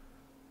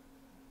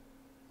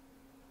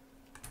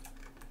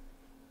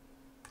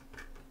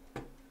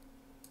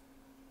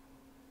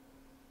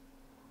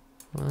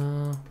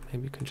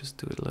 Maybe you can just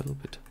do it a little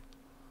bit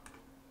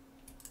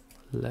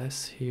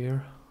less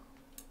here.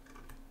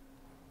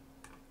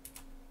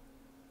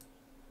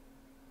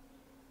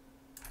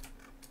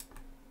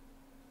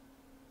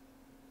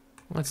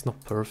 It's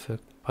not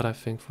perfect, but I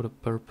think for the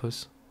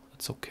purpose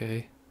it's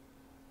okay.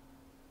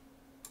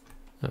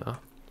 Yeah.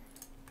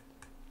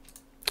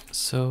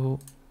 So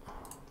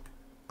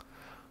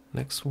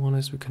next one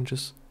is we can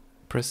just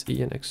press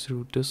E and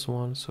extrude this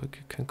one so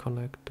you can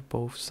connect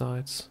both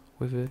sides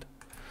with it.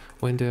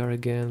 When they are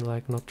again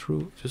like not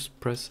true, just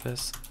press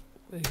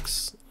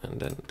SX and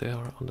then they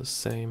are on the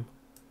same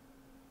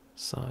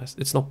size.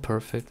 It's not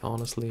perfect,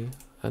 honestly.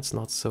 It's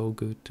not so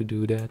good to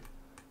do that.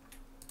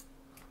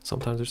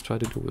 Sometimes I just try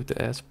to do it with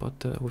the S,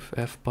 but with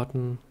F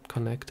button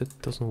connected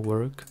doesn't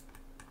work.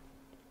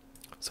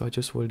 So I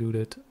just will do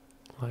that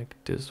like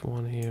this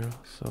one here,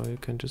 so you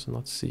can just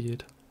not see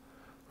it.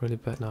 Really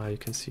bad. Now you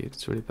can see it.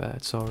 It's really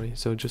bad. Sorry.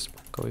 So just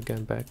go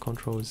again back.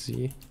 Control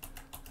Z.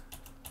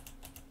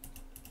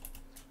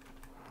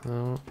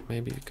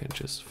 Maybe you can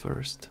just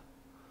first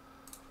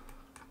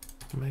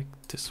make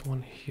this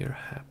one here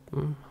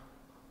happen.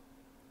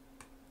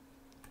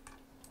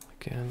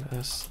 Again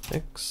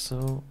SX.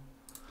 So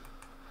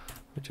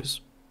we just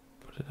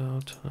put it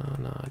out.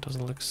 No, it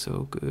doesn't look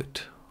so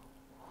good.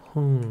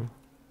 And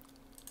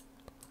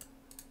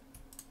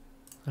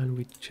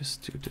we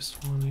just do this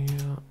one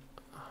here.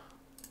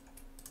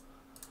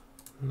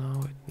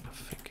 Now I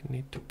think it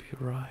needs to be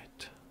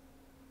right.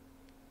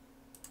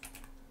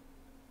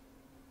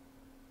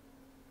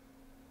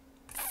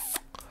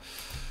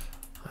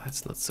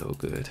 That's not so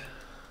good.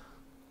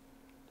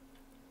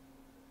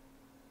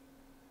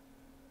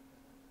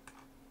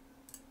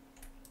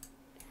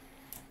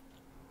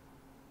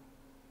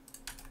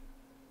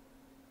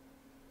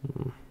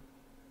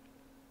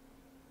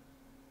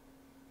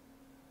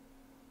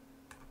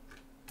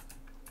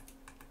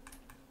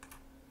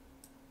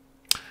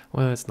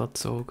 Well, it's not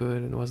so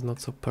good. It was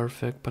not so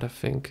perfect, but I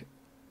think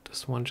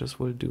this one just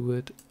will do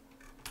it.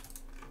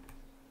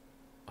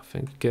 I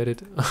think get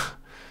it.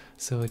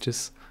 So I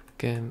just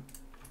can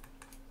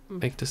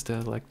make this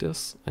there like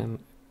this and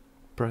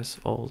press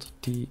Alt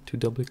D to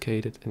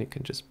duplicate it, and you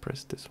can just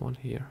press this one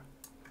here.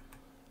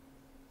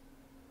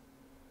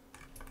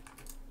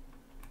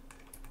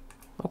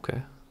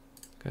 Okay,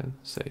 can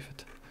save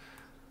it.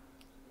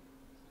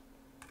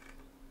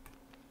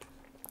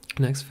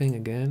 Next thing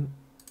again.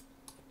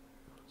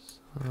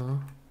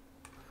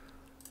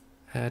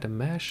 Add a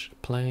mesh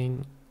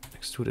plane,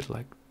 extrude it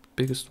like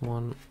biggest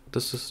one.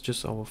 This is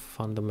just our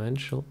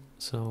fundamental,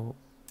 so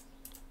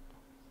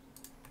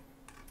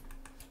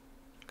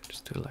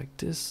just do it like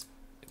this.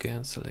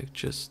 Again, select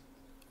just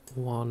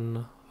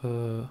one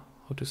how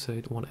to say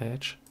it, one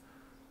edge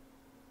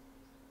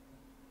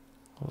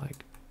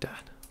like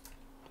that.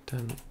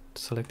 Then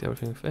select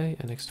everything with A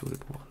and extrude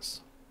it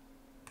once.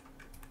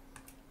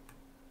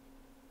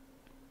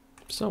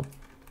 So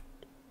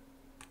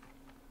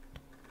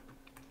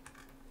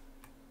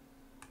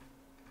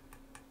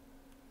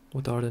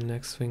what are the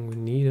next thing we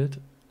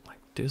needed? Like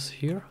this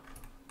here.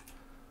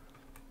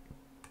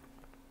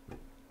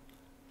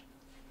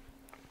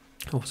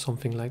 Or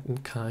something like in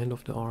kind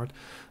of the art.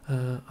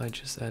 I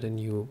just add a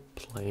new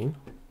plane.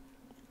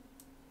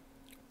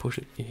 Push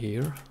it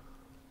here.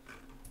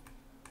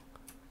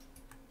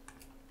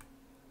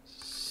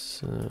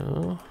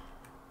 So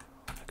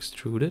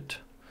extrude it.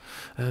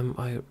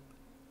 I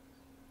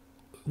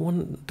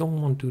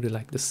don't want to do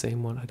like the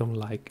same one. I don't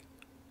like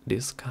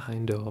this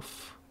kind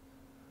of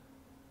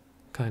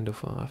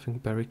I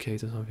think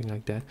barricade or something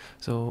like that.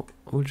 So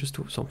we'll just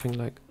do something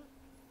like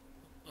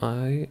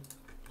I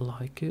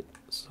like it.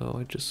 So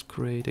I just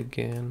create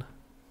again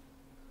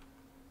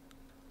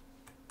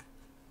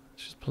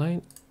just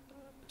plain,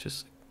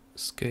 just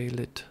scale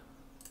it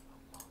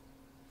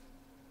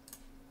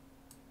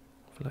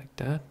like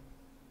that,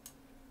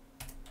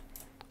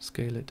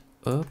 scale it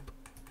up,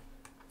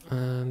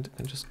 and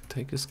just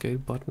take a scale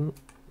button,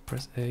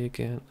 press A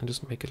again, and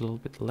just make it a little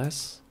bit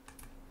less.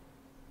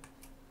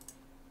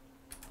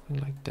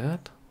 Like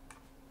that.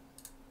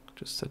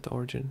 Just set the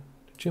origin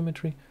to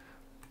geometry.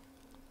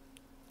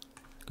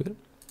 Good.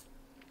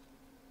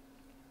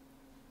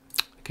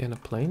 Again, a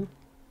plane.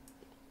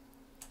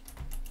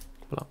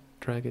 Blah.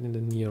 Drag it in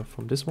the near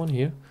from this one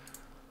here.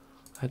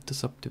 Add the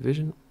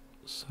subdivision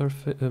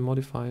surface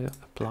modifier.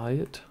 Apply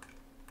it.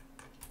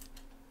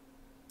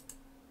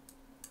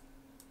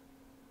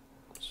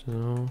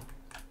 So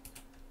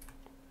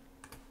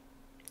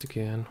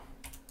again,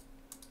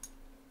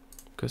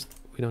 because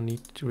we don't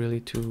need really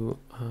to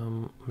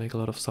make a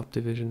lot of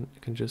subdivision. You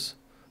can just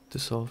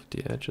dissolve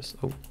the edges.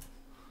 Oh,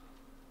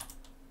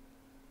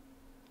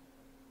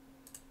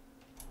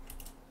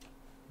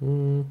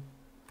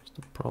 what's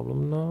the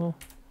problem now?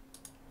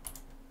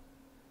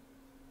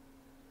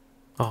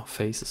 Oh,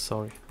 faces.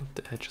 Sorry, not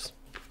the edges.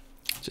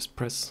 Just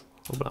press.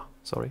 Oh, blah.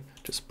 Sorry.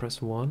 Just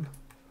press 1.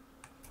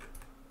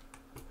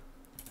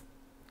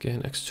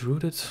 Again,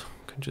 extrude it.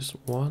 You can just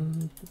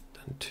 1,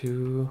 then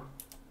 2,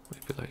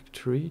 maybe like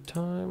 3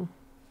 times.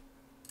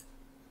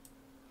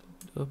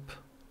 Up,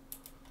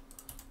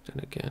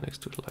 then again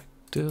extrude like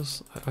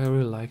this. I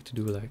really like to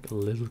do like a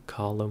little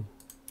column,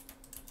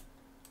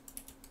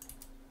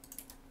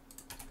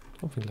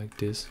 something like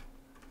this,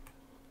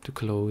 to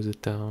close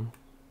it down.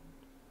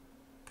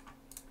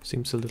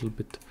 Seems a little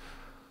bit,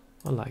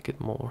 I like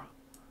it more,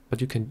 but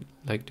you can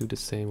like do the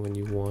same when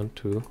you want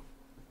to,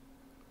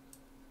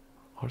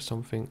 or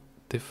something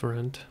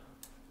different.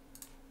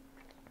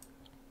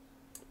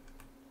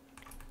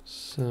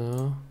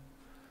 So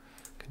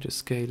I can just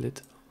scale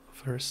it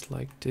first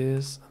like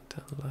this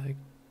and then like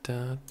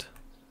that,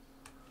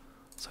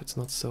 so it's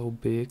not so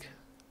big.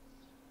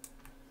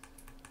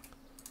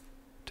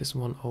 This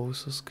one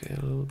also scale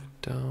a little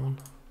bit down.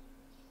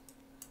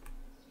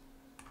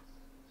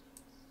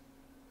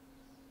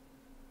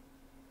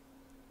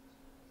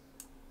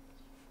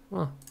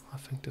 Oh, I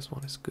think this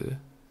one is good.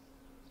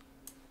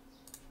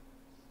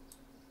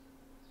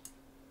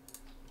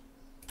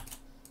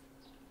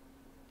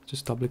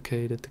 Just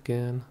duplicate it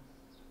again.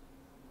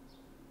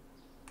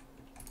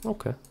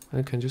 Okay, and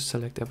I can just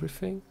select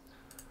everything,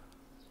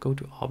 go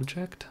to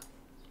object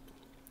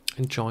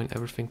and join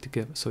everything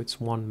together so it's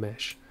one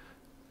mesh.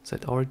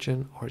 Set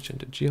origin, origin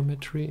to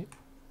geometry.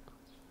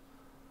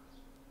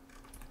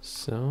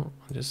 So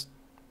I'll just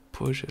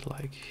push it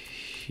like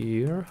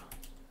here,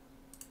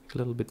 a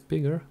little bit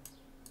bigger.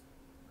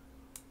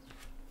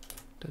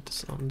 That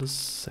is on the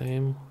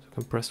same, you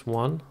can press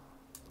 1,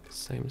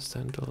 same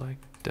center like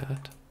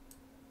that.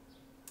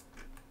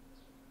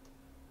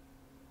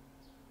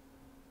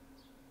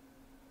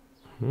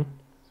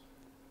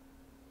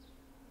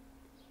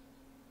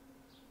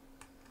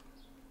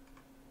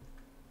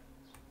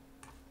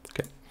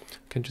 Okay, you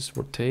can just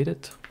rotate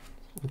it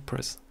and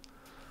press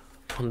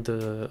on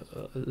the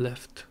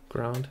left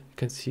ground. You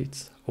can see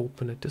it's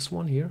open at this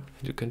one here.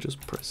 You can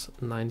just press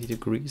 90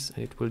 degrees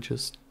and it will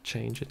just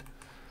change it.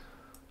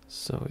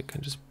 So you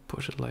can just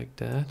push it like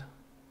that.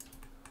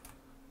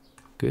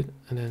 Good,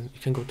 and then you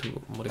can go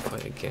to modify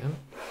again.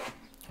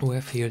 We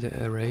have here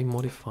the array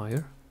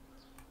modifier.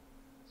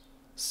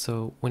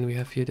 So when we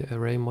have here the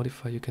array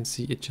modifier, you can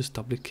see it just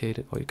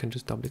duplicated, or you can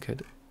just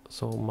duplicate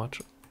so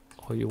much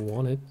how you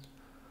want it.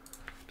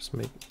 Just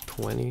make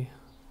 20.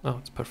 Oh,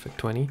 it's perfect,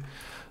 20.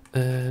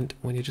 And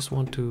when you just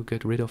want to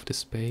get rid of the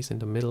space in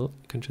the middle,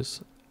 you can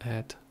just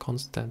add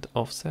constant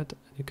offset,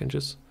 and you can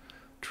just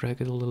drag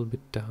it a little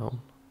bit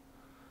down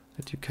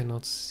that you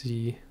cannot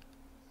see.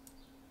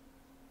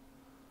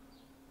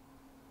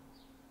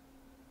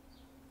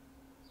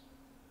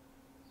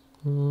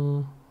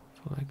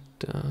 Like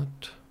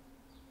that.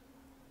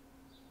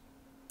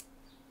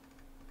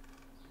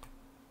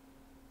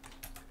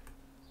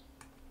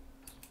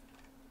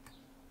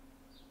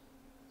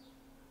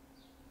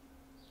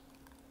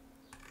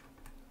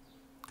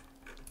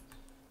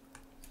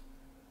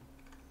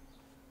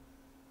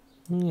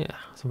 Yeah,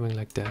 something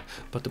like that.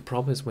 But the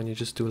problem is when you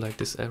just do like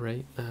this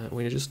array,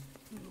 when you just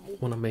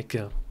want to make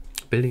a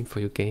building for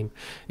your game,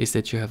 is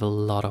that you have a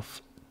lot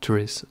of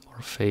trees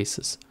or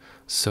faces.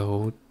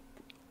 So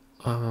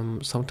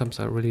sometimes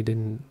I really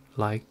didn't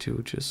like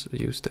to just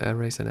use the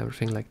arrays and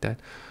everything like that.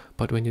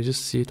 But when you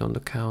just see it on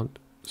the count,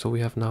 so we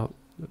have now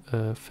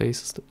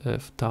faces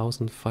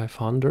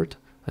 1500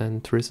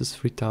 and trees is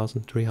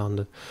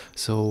 3300.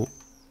 So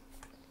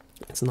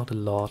it's not a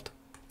lot.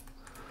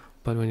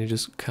 But when you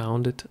just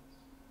count it,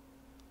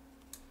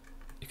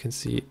 you can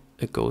see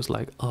it goes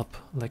like up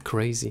like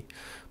crazy.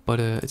 But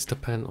it's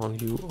depend on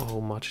you how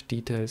much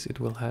details it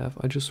will have.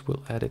 I just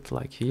will add it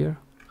like here,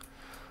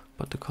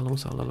 but the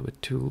columns are a little bit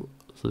too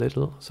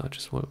little, so I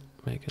just will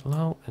make it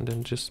allow and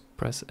then just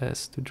press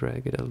S to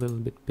drag it a little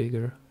bit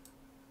bigger.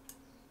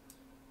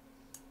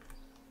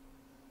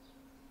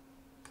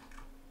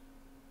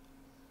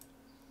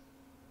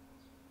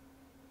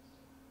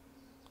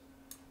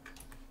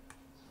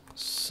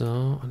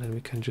 So, and then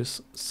we can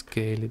just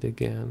scale it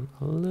again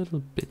a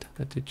little bit,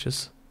 that it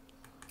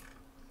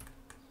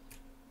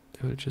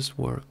will just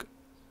work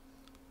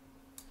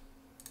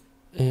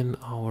in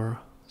our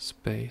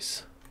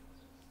space.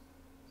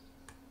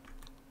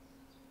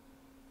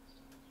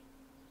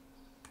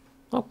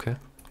 Okay,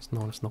 it's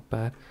not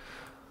bad.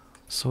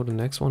 So the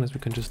next one is we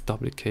can just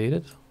duplicate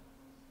it,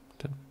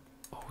 then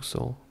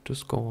also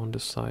just go on the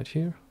side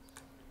here.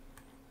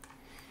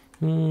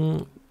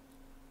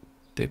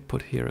 They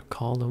put here a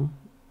column,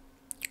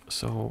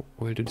 so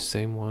we'll do the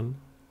same one,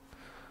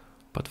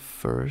 but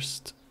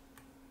first,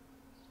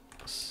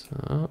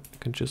 so you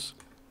can just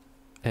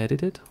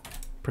edit it,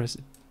 press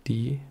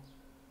D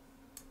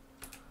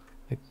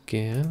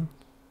again.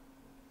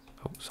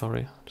 Oh,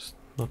 sorry, just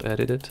not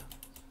edit it.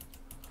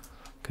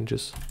 You can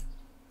just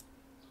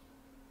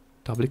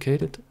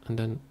duplicate it and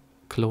then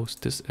close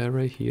this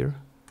array here,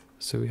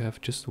 so we have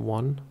just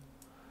one,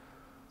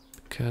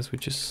 because we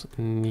just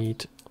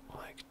need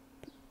like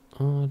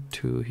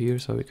 2 here,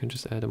 so we can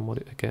just add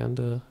again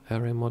the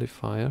array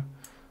modifier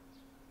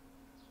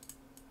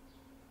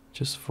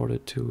just for the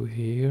 2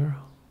 here.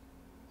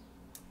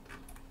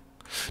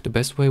 The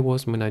best way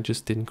was when I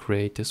just didn't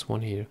create this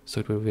one here,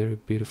 so it was very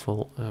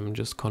beautiful,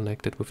 just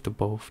connected with the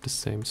both the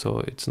same, so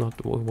it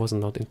was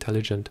not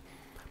intelligent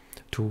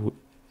to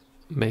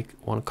make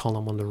one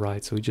column on the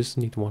right, so we just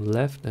need one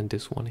left and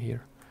this one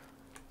here.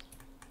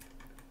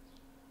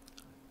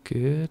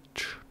 Good,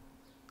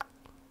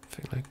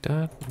 thing like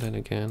that, and then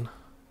again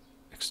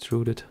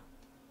extrude it.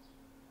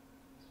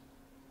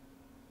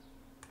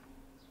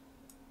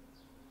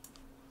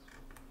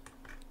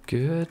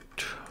 Good.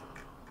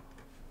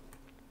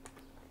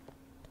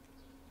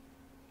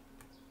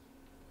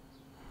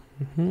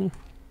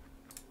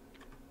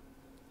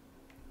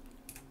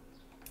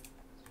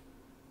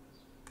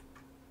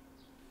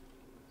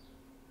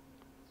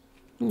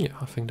 Yeah,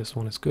 I think this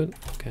one is good.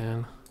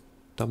 Again,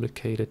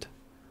 duplicate it.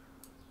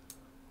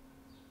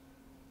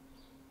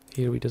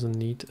 Here we doesn't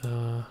need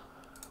a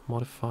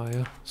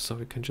modifier, so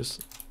we can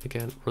just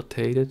again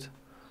rotate it,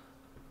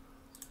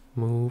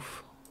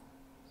 move,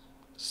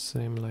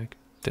 same like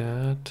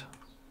that.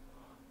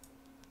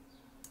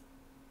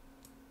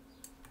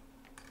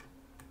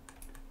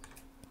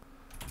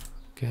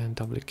 Again,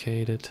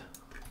 duplicate it.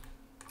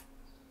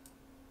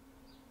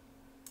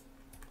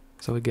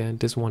 So again,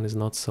 this one is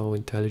not so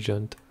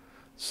intelligent,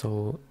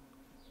 so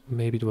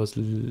maybe it was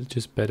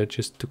just better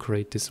just to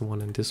create this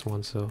one and this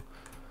one. So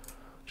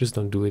just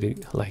don't do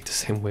it like the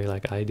same way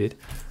like I did.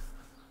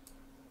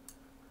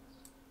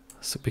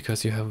 So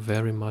because you have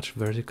very much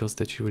verticals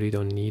that you really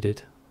don't need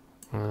it,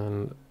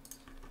 and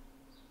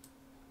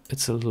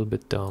it's a little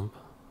bit dumb.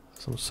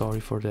 So I'm sorry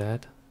for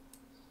that.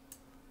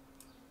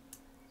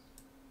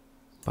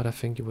 But I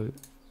think you will.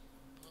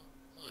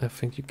 I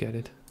think you get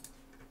it.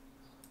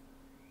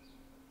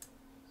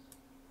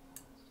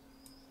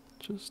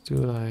 Just do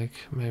like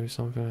maybe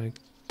something like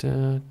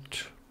that,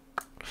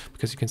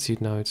 because you can see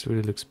it now. It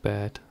really looks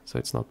bad, so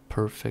it's not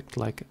perfect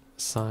like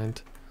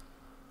signed.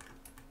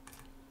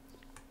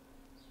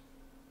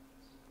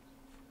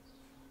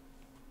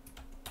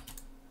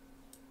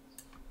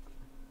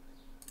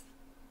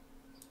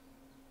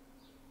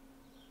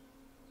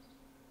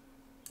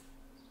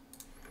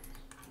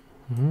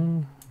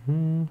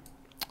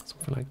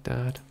 Something like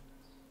that.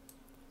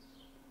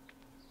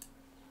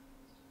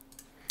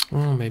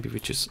 Oh, maybe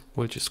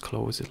we'll just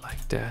close it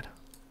like that.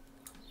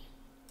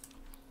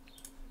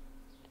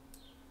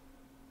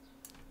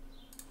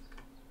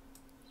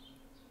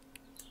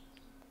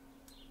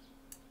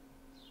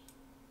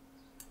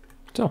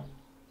 So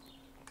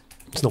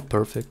it's not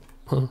perfect,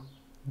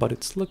 but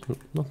it's looking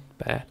not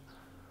bad.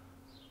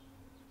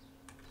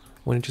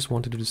 When you just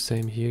want to do the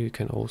same here, you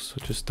can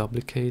also just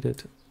duplicate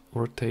it,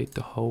 rotate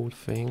the whole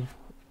thing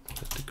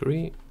a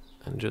degree,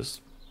 and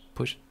just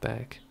push it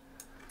back.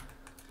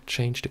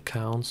 Change the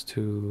counts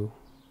to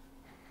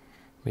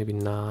maybe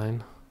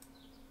 9,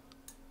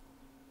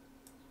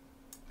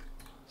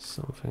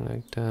 something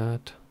like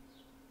that.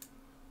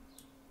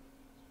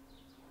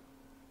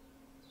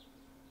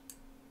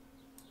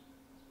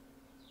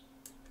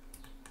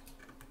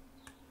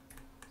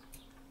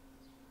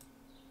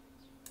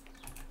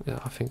 Yeah,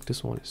 I think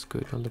this one is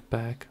good on the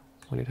back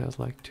when it has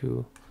like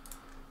 2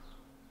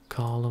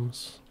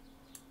 columns.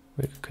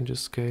 We can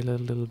just scale it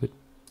a little bit.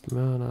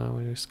 No,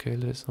 when you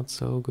scale it, it's not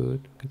so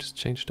good. We can just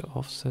change the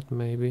offset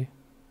maybe.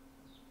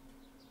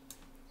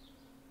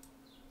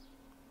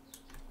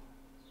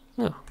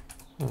 No,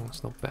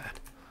 it's not bad.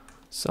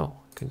 So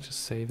you can just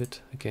save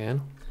it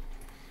again.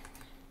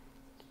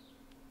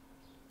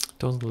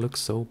 Doesn't look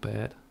so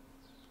bad.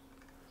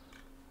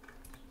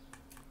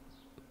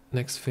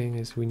 Next thing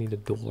is we need a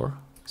door.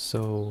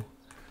 So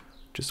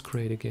just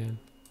create again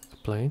a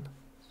plane,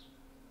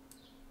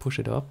 push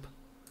it up,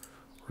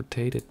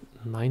 rotate it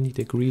 90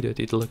 degrees that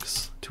it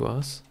looks to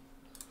us,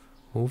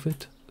 move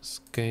it,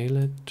 scale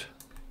it,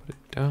 put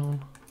it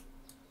down,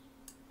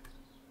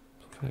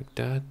 something like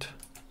that.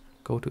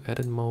 Go to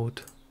edit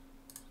mode,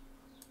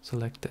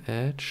 select the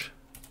edge,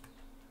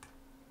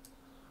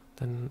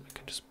 then we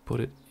can just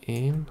put it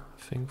in.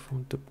 I think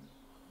from the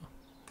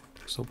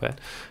so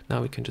bad.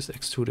 Now we can just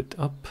extrude it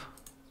up.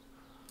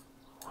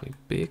 Really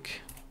big.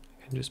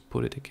 You can just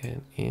put it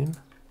again in,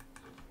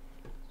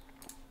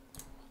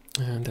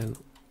 and then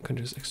you can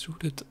just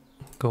extrude it,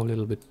 go a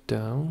little bit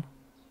down,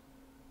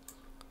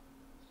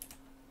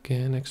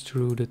 again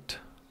extrude it,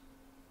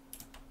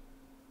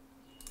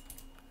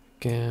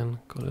 again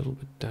go a little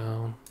bit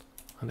down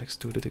and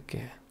extrude it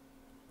again.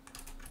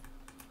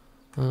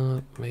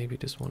 Maybe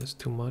this one is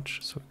too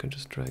much, so we can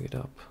just drag it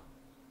up.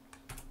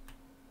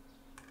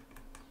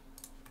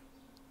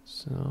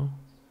 So,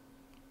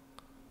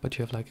 but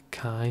you have like a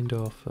kind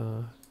of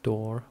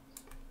door.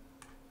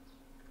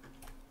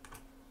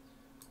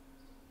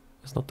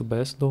 It's not the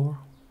best door,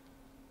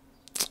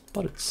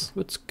 but it's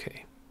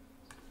okay.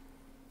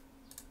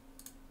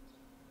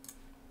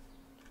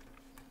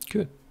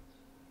 Good.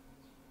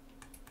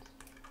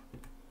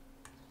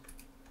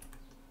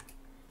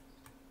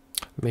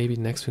 Maybe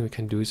next thing we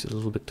can do is a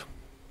little bit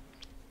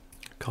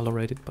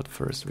colorate it, but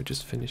first we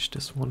just finish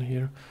this one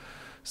here.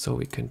 So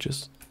we can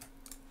just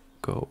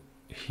go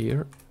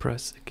here,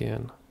 press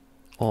again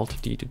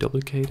Alt D to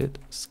duplicate it,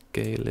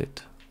 scale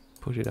it,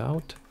 push it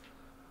out,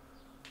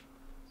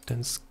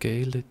 then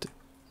scale it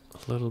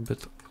a little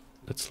bit.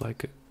 That's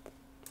like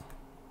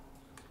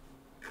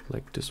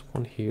this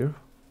one here.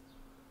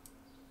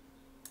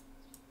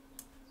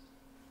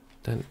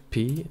 Then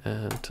P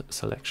and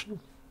selection.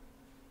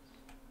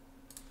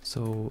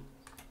 So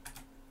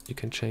you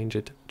can change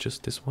it,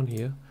 just this one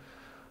here.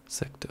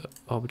 Set the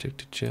object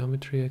to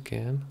geometry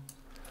again,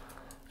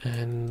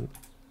 and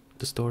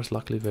the store is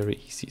luckily very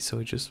easy, so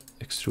we just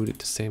extrude it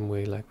the same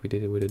way like we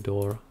did it with the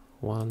door.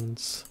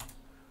 Once,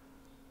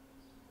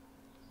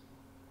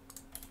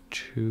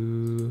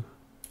 2,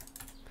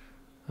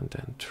 and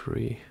then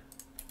 3.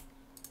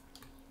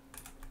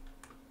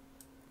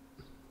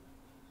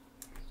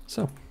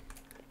 So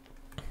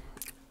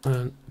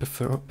And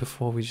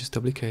before we just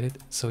duplicate it,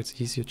 so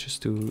it's easier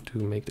just to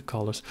make the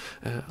colors.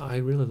 I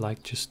really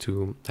like just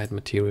to add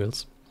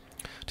materials.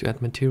 To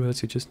add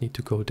materials, you just need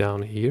to go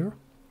down here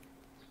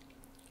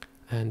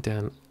and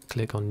then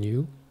click on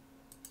new.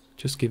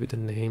 Just give it a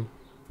name.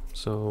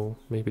 So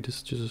maybe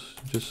this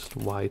just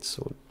white,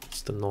 so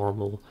it's the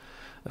normal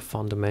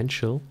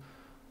fundamental.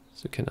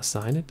 So you can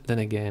assign it. Then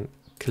again,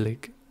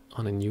 click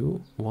on a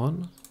new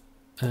one,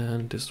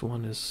 and this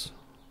one is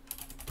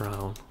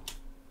brown.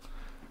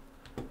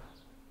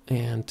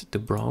 And the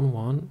brown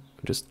one,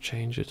 just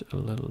change it a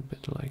little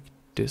bit like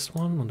this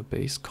one on the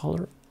base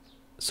color.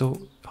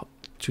 So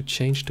to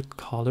change the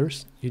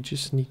colors, you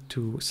just need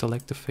to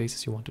select the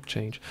faces you want to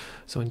change.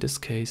 So in this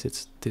case,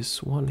 it's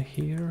this one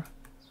here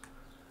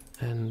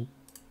and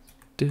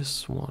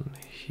this one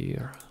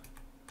here.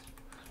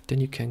 Then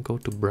you can go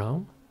to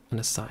brown and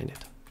assign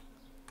it.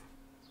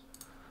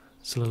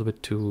 It's a little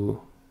bit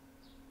too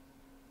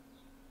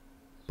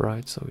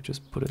bright, so we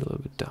just put it a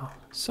little bit down.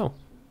 So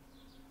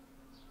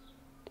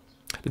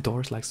the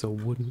door is like so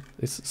wooden.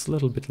 It's a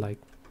little bit like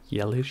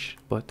yellowish,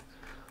 but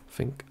I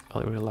think I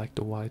really like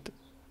the white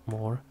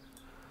more.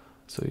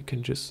 So you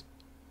can just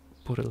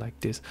put it like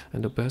this.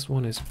 And the best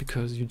one is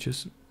because you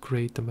just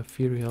create the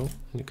material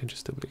and you can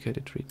just duplicate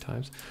it 3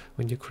 times.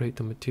 When you create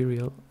the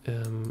material,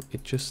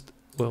 it just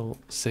will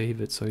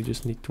save it. So you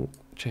just need to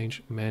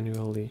change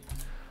manually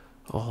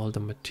all the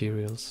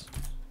materials.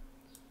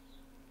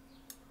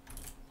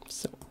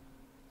 So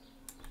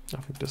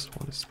I think this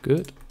one is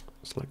good.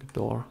 It's like a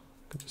door.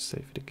 I can just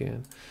save it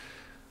again.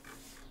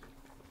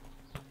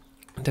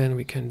 Then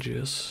we can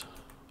just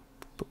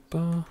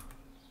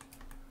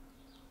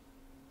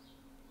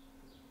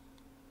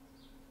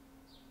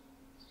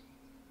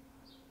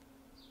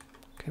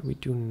okay, we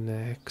do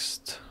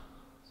next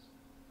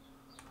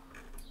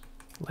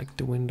like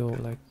the window,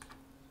 like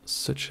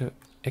such a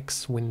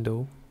X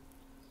window.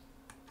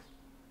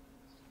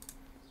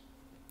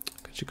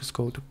 You just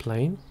go to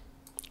plane,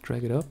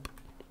 drag it up,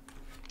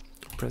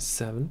 press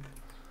 7.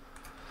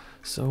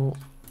 So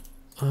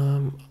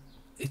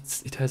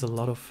it has a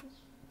lot of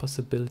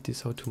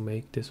possibilities how to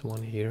make this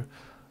one here.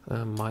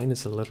 Mine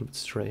is a little bit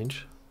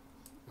strange,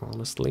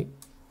 honestly.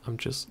 I'm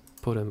just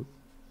put a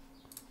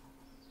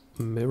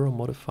mirror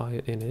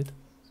modifier in it.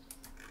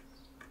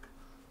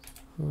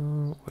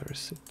 Where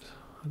is it?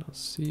 I don't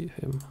see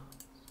him.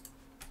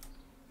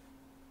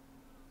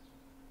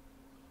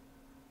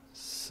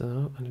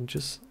 So, and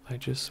I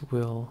just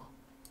will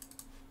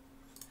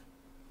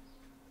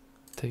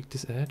take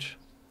this edge,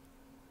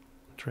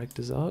 drag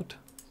this out.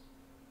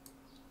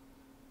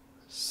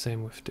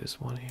 Same with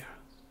this one here.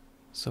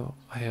 So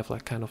I have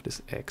like kind of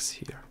this X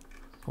here.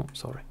 Oh,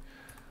 sorry.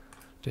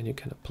 Then you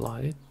can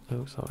apply it.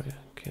 Oh, sorry.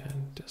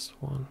 Again, this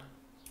one.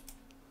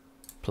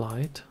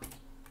 Apply it.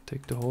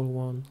 Take the whole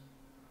one.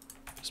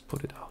 Just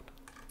put it out.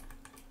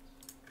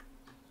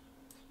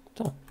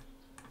 So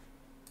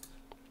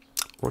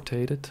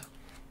rotate it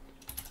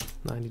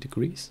 90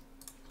 degrees.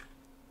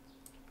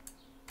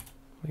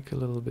 Make a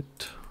little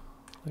bit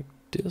like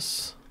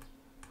this.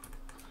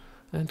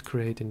 And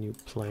create a new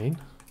plane.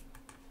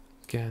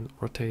 Again,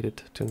 rotate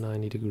it to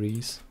 90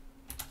 degrees.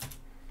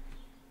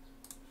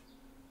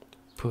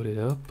 Put it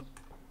up.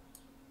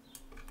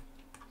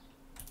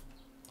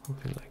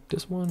 Something like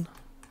this one.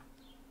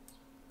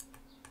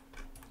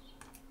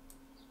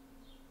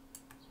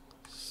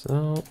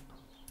 So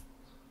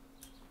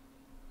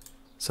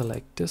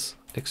select this,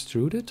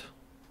 extrude it.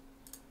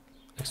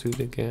 Extrude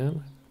it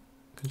again.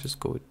 You can just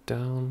go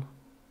down.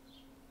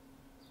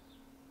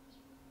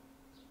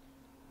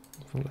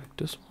 Something like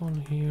this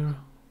one here.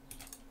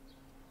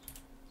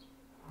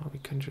 We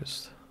can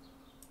just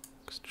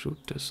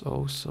extrude this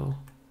also.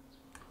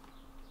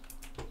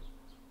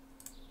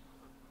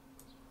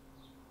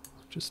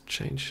 Just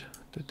change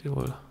that it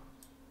will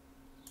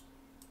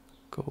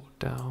go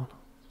down,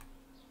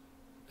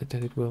 and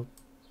then it will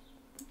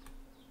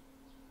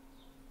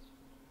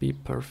be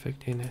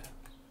perfect in it.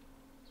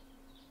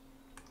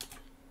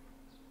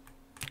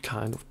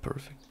 Kind of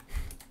perfect.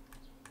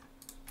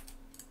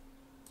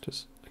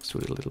 Just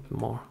extrude it a little bit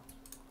more.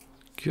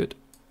 Good.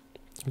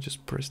 I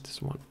just press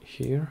this one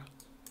here.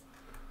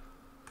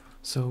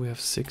 So we have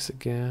 6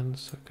 again,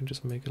 so I can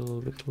just make it a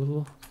little bit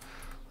little.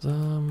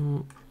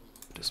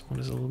 This one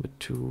is a little bit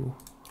too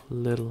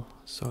little,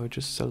 so I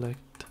just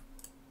select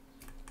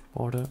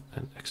border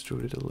and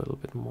extrude it a little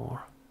bit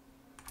more.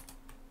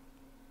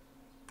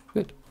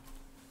 Good.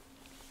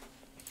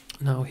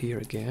 Now here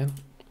again,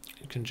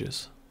 you can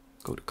just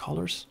go to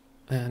colors,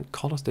 and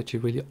colors that you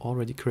really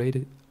already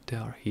created, they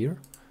are here.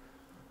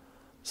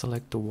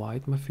 Select the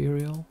white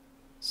material.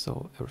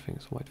 So everything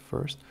is white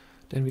first.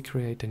 Then we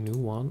create a new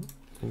one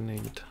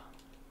named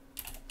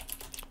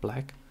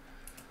black.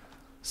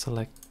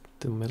 Select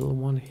the middle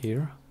one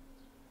here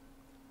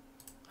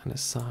and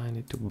assign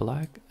it to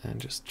black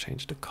and just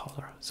change the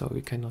color. So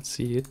we cannot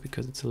see it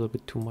because it's a little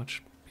bit too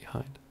much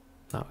behind.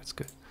 Now it's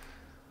good.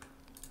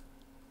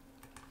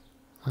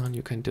 And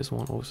you can this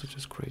one also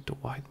just create the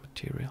white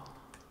material.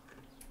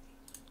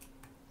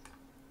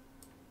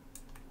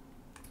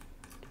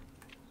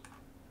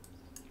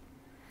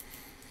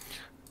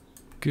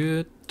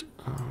 Good.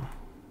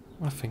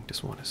 I think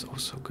this one is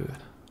also good.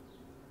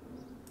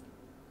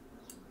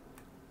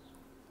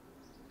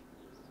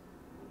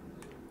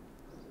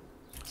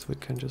 So we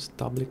can just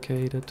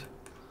duplicate it.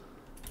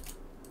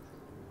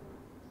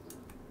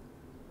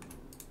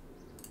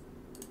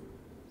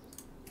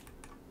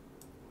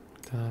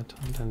 That,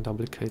 and then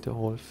duplicate the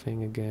whole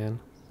thing again.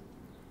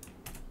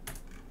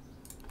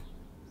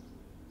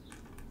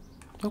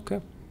 Okay.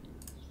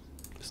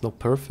 It's not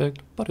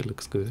perfect, but it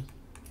looks good.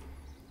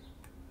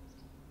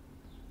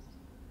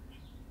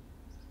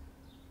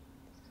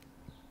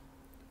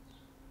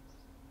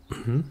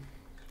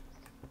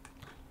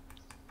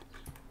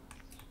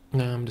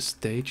 The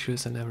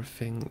stages and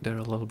everything, they're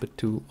a little bit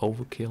too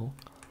overkill.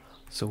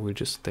 So we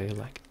just stay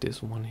like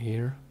this one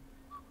here.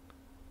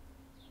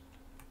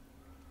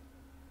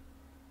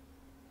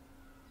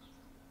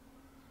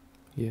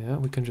 Yeah,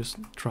 we can just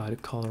try to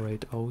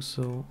colorate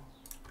also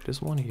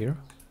this one here.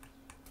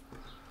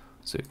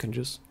 So you can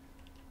just,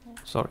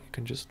 you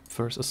can just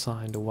first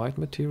assign the white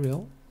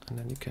material, and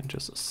then you can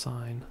just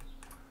assign,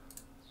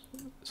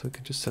 so you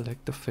can just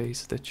select the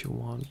face that you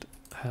want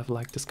to have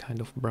like this kind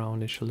of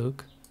brownish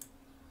look.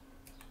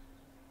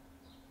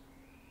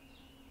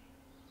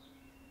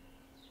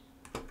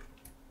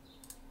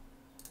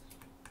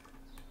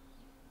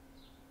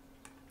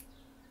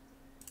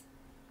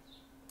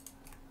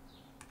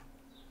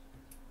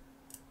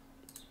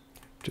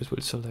 Just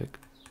will select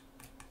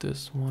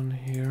this one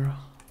here.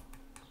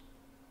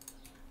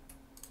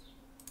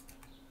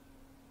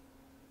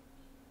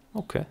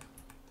 Okay.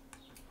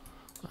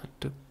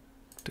 And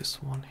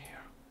this one here.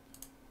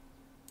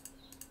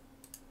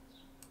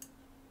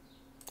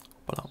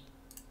 Voila.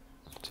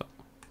 So.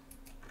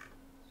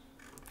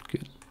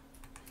 Good.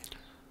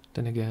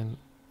 Then again,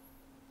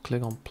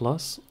 click on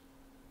plus.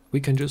 We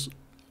can just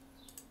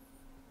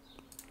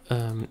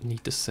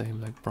need the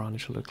same like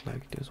brownish look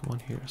like this one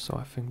here. So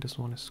I think this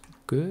one is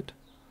good.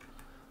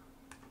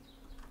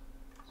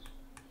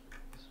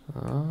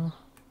 The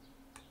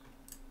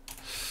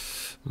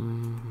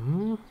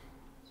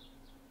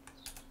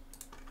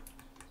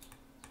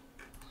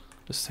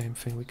same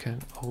thing we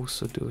can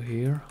also do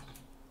here,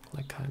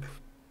 like kind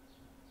of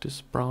this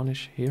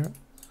brownish here.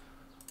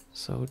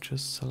 So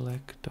just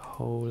select the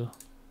whole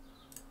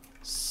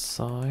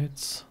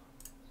sides.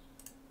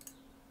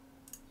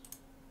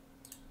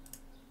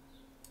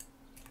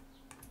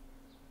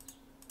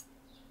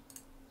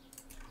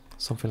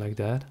 Something like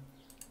that.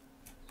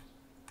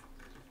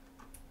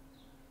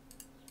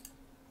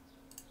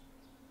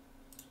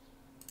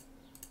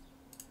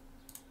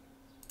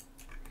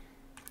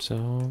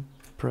 So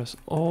press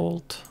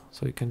Alt,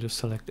 so you can just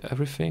select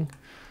everything.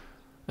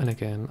 And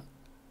again,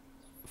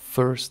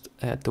 first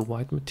add the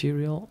white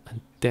material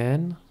and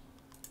then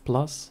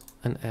plus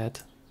and add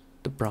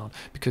the brown,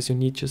 because you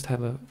need just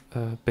have a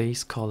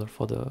base color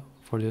for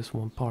this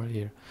one part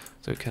here,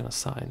 so you can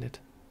assign it.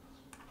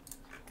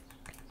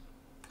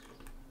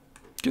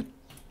 Good.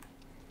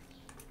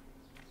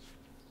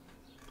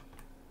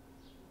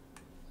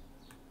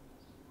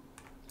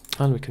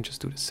 And we can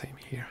just do the same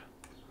here,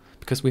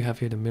 because we have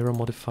here the mirror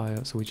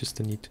modifier, so we just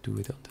need to do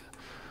it on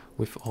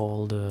with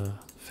all the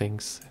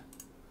things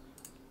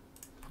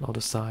on all the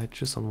sides,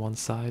 just on one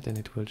side, and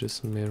it will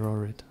just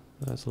mirror it.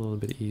 That's a little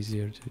bit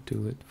easier to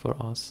do it for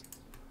us,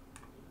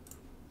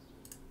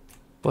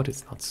 but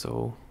it's not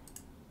so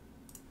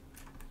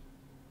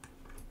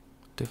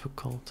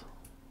difficult.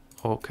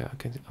 Okay,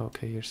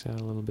 okay, here's a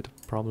little bit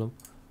of problem,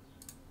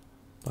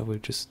 but we'll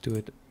just do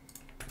it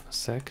in a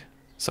sec.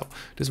 So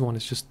this one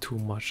is just too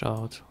much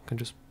out. I can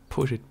just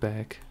push it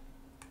back.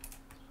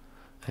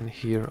 And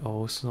here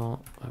also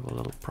I have a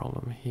little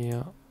problem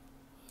here.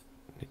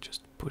 Let me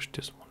just push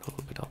this one a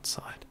little bit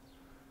outside.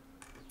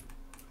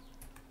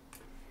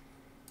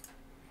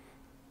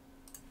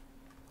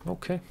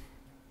 Okay.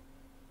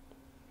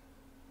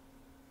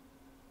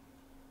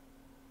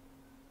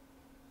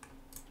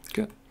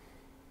 Good.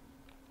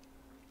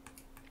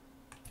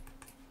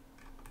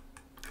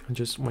 And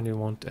just when you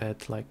want to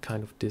add like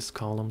kind of these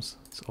columns,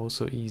 it's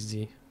also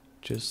easy.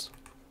 Just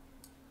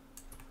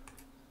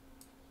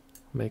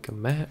make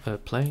a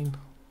plane,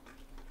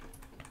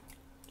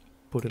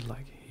 put it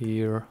like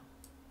here,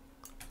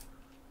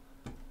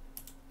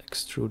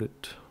 extrude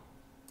it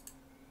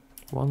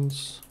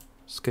once,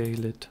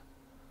 scale it,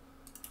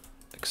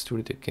 extrude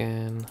it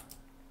again.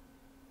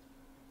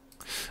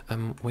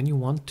 When you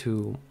want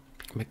to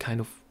make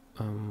kind of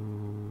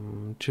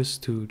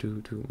just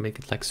to make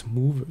it like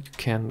smoother, you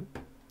can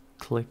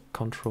click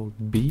Ctrl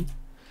B,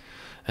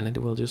 and it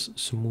will just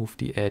smooth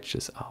the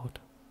edges out.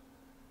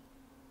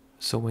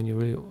 So when you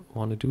really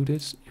want to do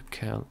this, you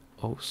can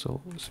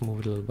also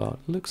smooth it a little bit.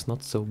 It looks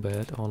not so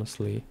bad,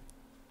 honestly.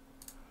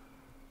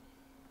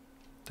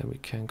 Then we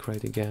can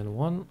create again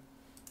one.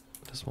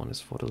 This one is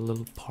for the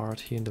little part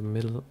here in the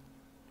middle,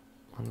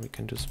 and we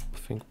can just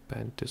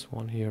bend this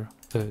one here.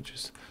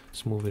 Just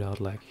smooth it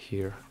out like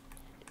here.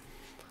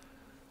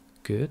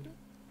 Good.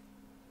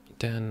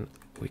 Then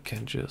we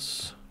can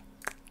just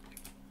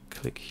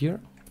click here,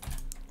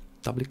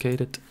 duplicate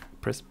it,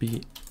 press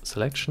B,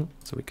 selection,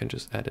 so we can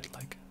just add it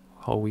like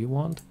how we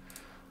want.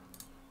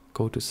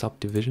 Go to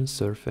subdivision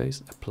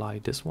surface, apply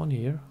this one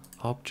here,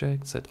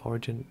 object, set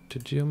origin to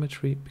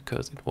geometry,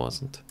 because it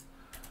wasn't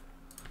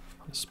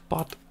on the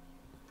spot.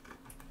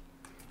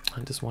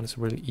 And this one is a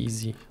really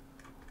easy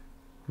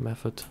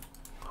method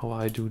how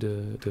I do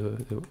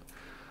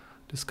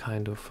this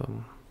kind of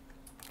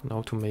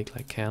now to make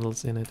like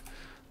candles in it.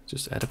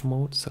 Just edit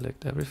mode,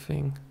 select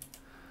everything.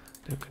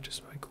 Then you can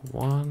just make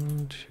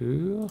 1,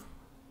 2,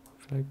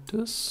 like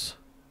this.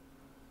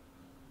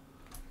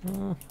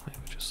 Maybe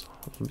just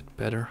a little bit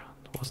better.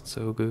 It wasn't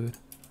so good.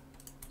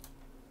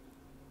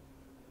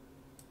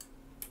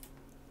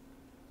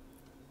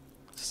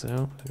 So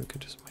then we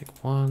can just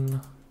make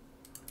 1,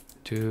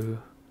 2,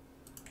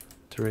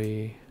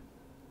 3,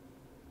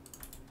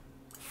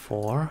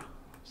 4.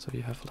 So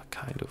you have like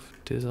kind of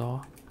this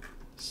all.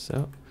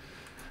 So,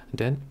 and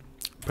then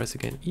press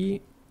again E,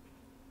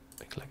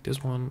 make like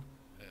this one,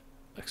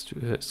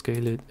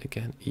 scale it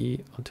again E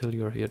until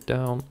you're here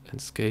down,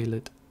 and scale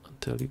it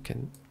until you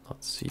can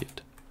not see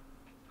it.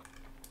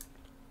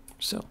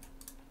 So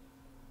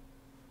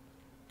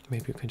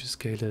maybe you can just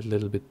scale it a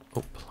little bit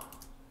up,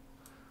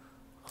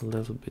 a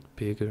little bit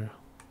bigger,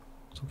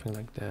 something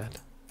like that.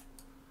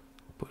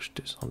 Push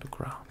this on the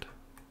ground,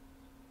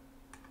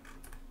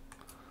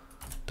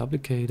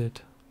 duplicate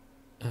it,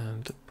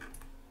 and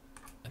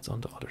it's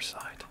on the other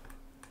side.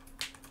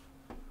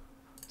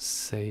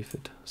 Save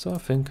it. So I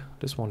think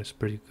this one is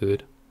pretty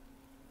good.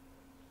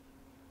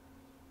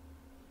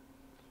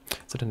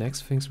 So the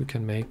next things we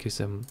can make is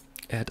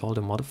add all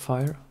the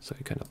modifier, so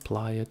you can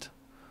apply it.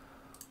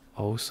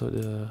 Also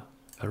the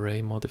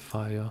array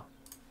modifier,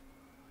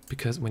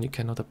 because when you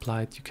cannot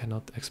apply it, you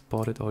cannot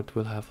export it, or it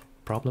will have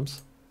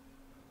problems.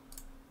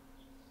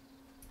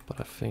 But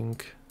I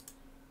think,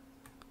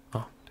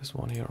 oh, this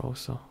one here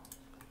also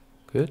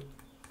good.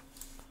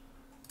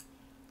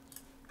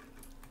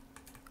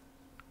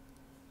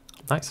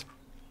 Nice.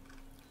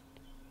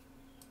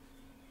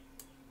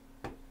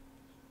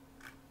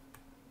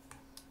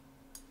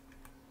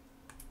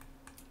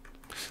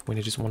 When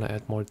you just want to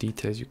add more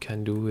details, you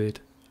can do it.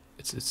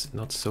 It's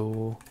not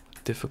so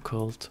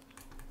difficult.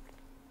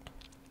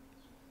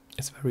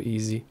 It's very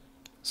easy.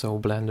 So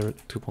Blender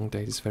 2.8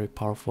 is very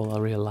powerful. I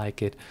really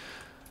like it.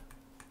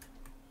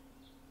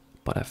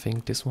 But I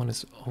think this one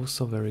is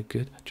also very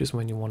good. Just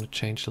when you want to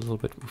change a little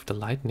bit with the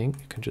lightning,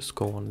 you can just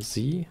go on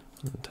Z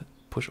and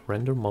push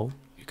render mode.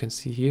 You can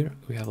see here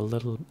we have a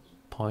little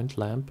point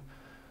lamp.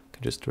 You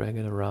can just drag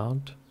it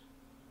around.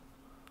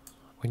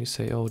 When you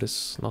say, oh,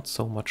 there's not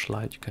so much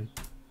light, you can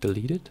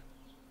delete it.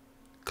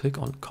 Click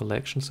on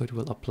collection, so it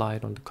will apply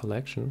it on the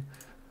collection,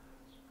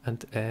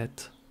 and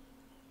add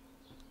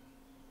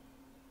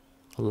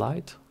a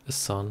light, a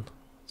sun.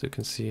 So you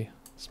can see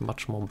it's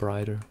much more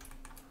brighter.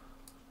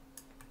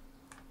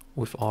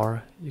 With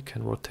R, you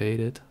can rotate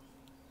it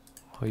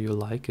how you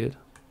like it.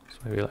 So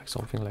maybe like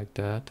something like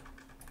that.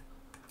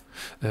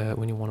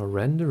 When you want to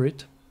render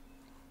it,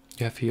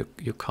 you have here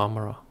your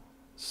camera.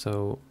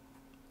 So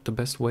the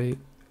best way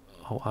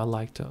how I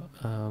like to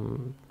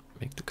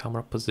make the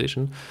camera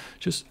position,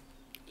 just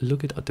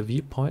look at the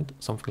viewpoint,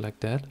 something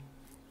like that.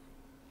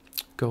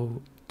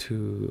 Go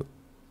to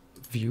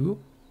view,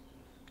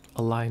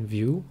 align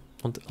view,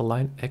 and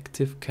align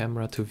active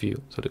camera to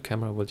view. So the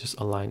camera will just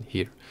align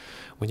here.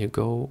 When you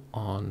go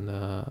on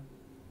the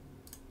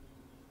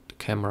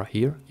camera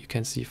here, you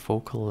can see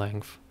focal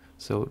length.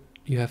 So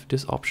you have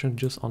this option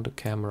just on the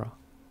camera.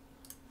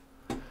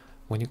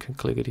 When you can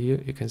click it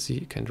here, you can see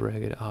you can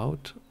drag it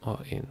out or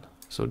in.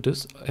 So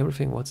this,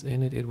 everything what's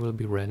in it, it will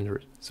be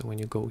rendered. So when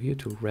you go here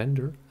to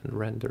render and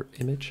render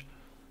image,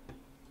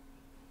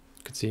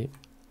 you can see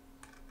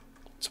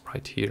it's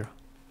right here.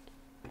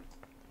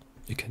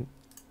 You can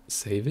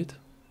save it.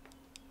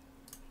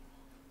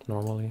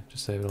 Normally,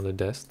 just save it on the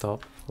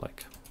desktop,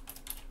 like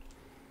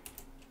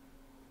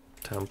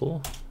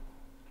temple.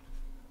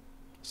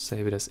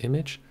 Save it as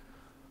image.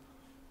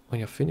 When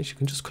you're finished, you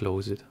can just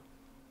close it.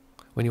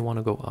 When you want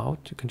to go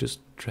out, you can just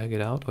drag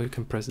it out, or you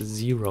can press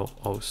 0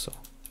 also.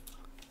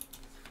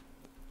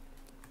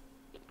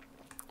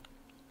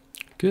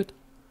 Good.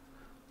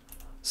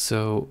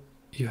 So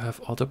you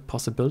have other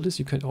possibilities.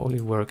 You can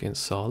only work in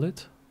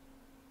solid.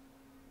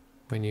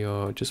 When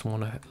you just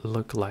want to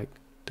look like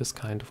this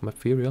kind of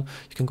material,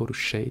 you can go to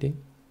shading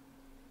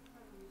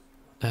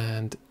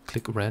and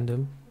click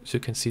random, so you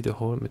can see the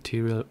whole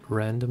material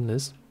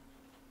randomness,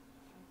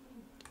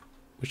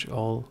 which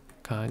all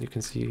kind. You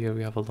can see here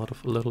we have a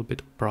little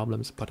bit of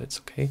problems, but it's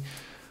okay.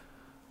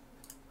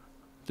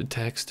 The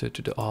texture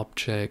to the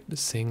object, the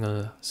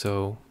single,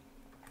 so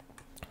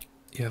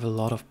you have a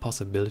lot of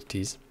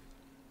possibilities.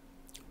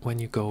 When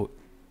you go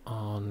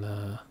on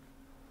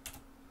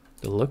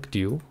the look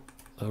view,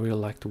 I really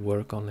like to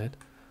work on it.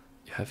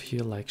 You have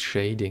here like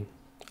shading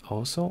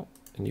also,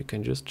 and you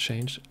can just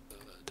change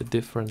the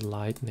different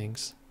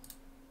lightnings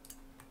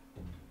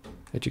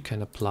that you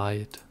can apply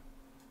it.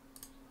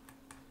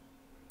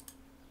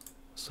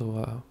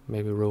 So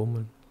maybe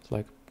Roman, it's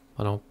like,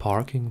 I don't know,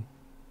 parking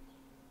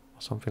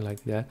or something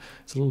like that.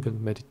 It's a little bit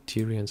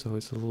Mediterranean, so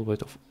it's a little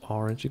bit of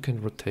orange. You can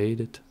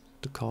rotate it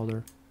the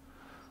color.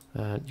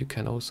 And you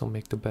can also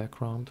make the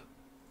background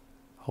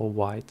whole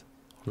white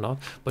or not,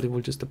 but it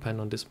will just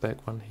depend on this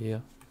background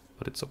here,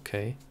 but it's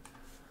okay.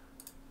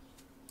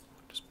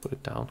 Just put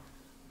it down.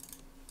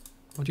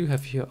 But you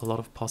have here a lot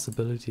of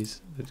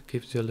possibilities. It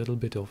gives you a little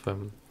bit of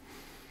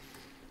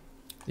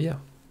yeah,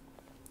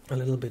 a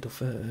little bit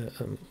of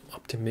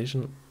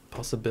optimization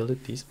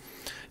possibilities.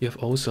 You have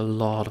also a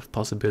lot of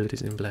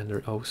possibilities in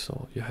Blender.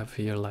 Also, you have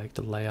here like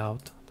the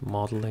layout, the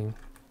modeling,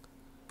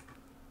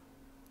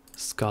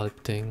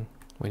 sculpting.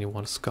 When you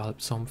want to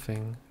sculpt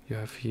something, you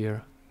have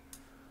here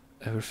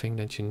everything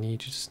that you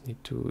need. You just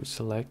need to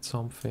select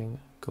something,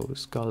 go to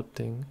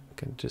sculpting. You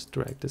can just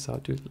drag this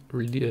out to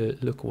really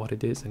look what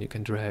it is, and you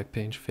can drag,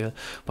 pinch, fill.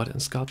 But in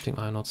sculpting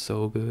I'm not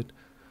so good.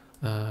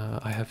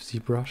 I have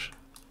ZBrush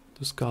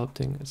to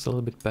sculpting. It's a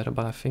little bit better,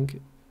 but I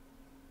think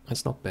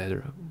it's not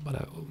better.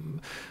 But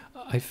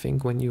I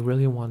think when you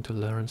really want to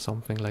learn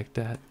something like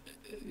that,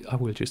 I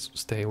will just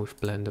stay with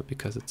Blender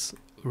because it's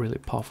really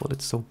powerful.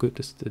 It's so good.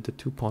 The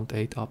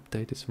 2.8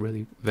 update is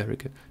really very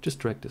good. Just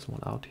drag this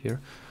one out here.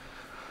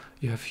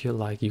 You have here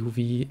like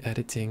UV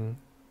editing,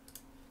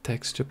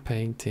 texture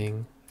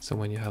painting. So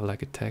when you have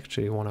like a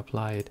texture, you want to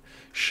apply it.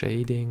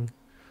 Shading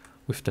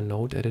with the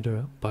node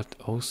editor, but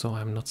also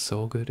I'm not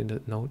so good in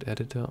the node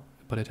editor,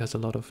 but it has a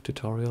lot of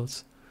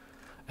tutorials,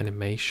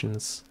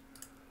 animations,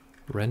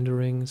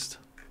 renderings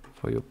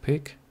for your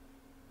pick.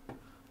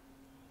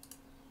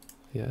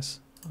 Yes,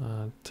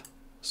 and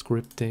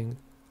scripting,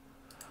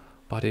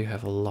 but you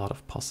have a lot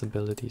of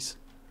possibilities.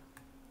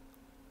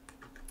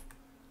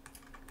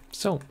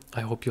 So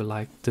I hope you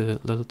liked the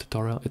little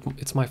tutorial.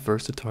 It's my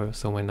first tutorial,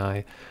 so when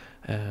I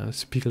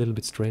speak a little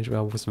bit strange,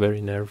 I was very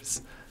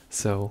nervous.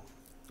 So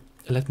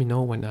let me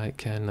know when I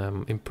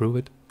can improve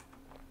it.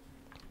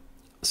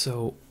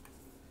 So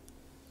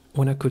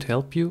when I could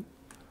help you,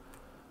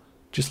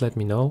 just let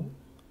me know.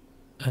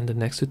 And the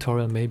next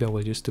tutorial, maybe I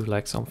will just do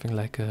like something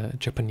like a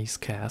Japanese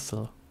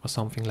castle or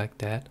something like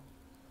that.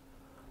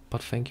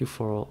 But thank you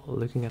for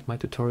looking at my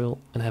tutorial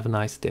and have a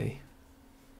nice day.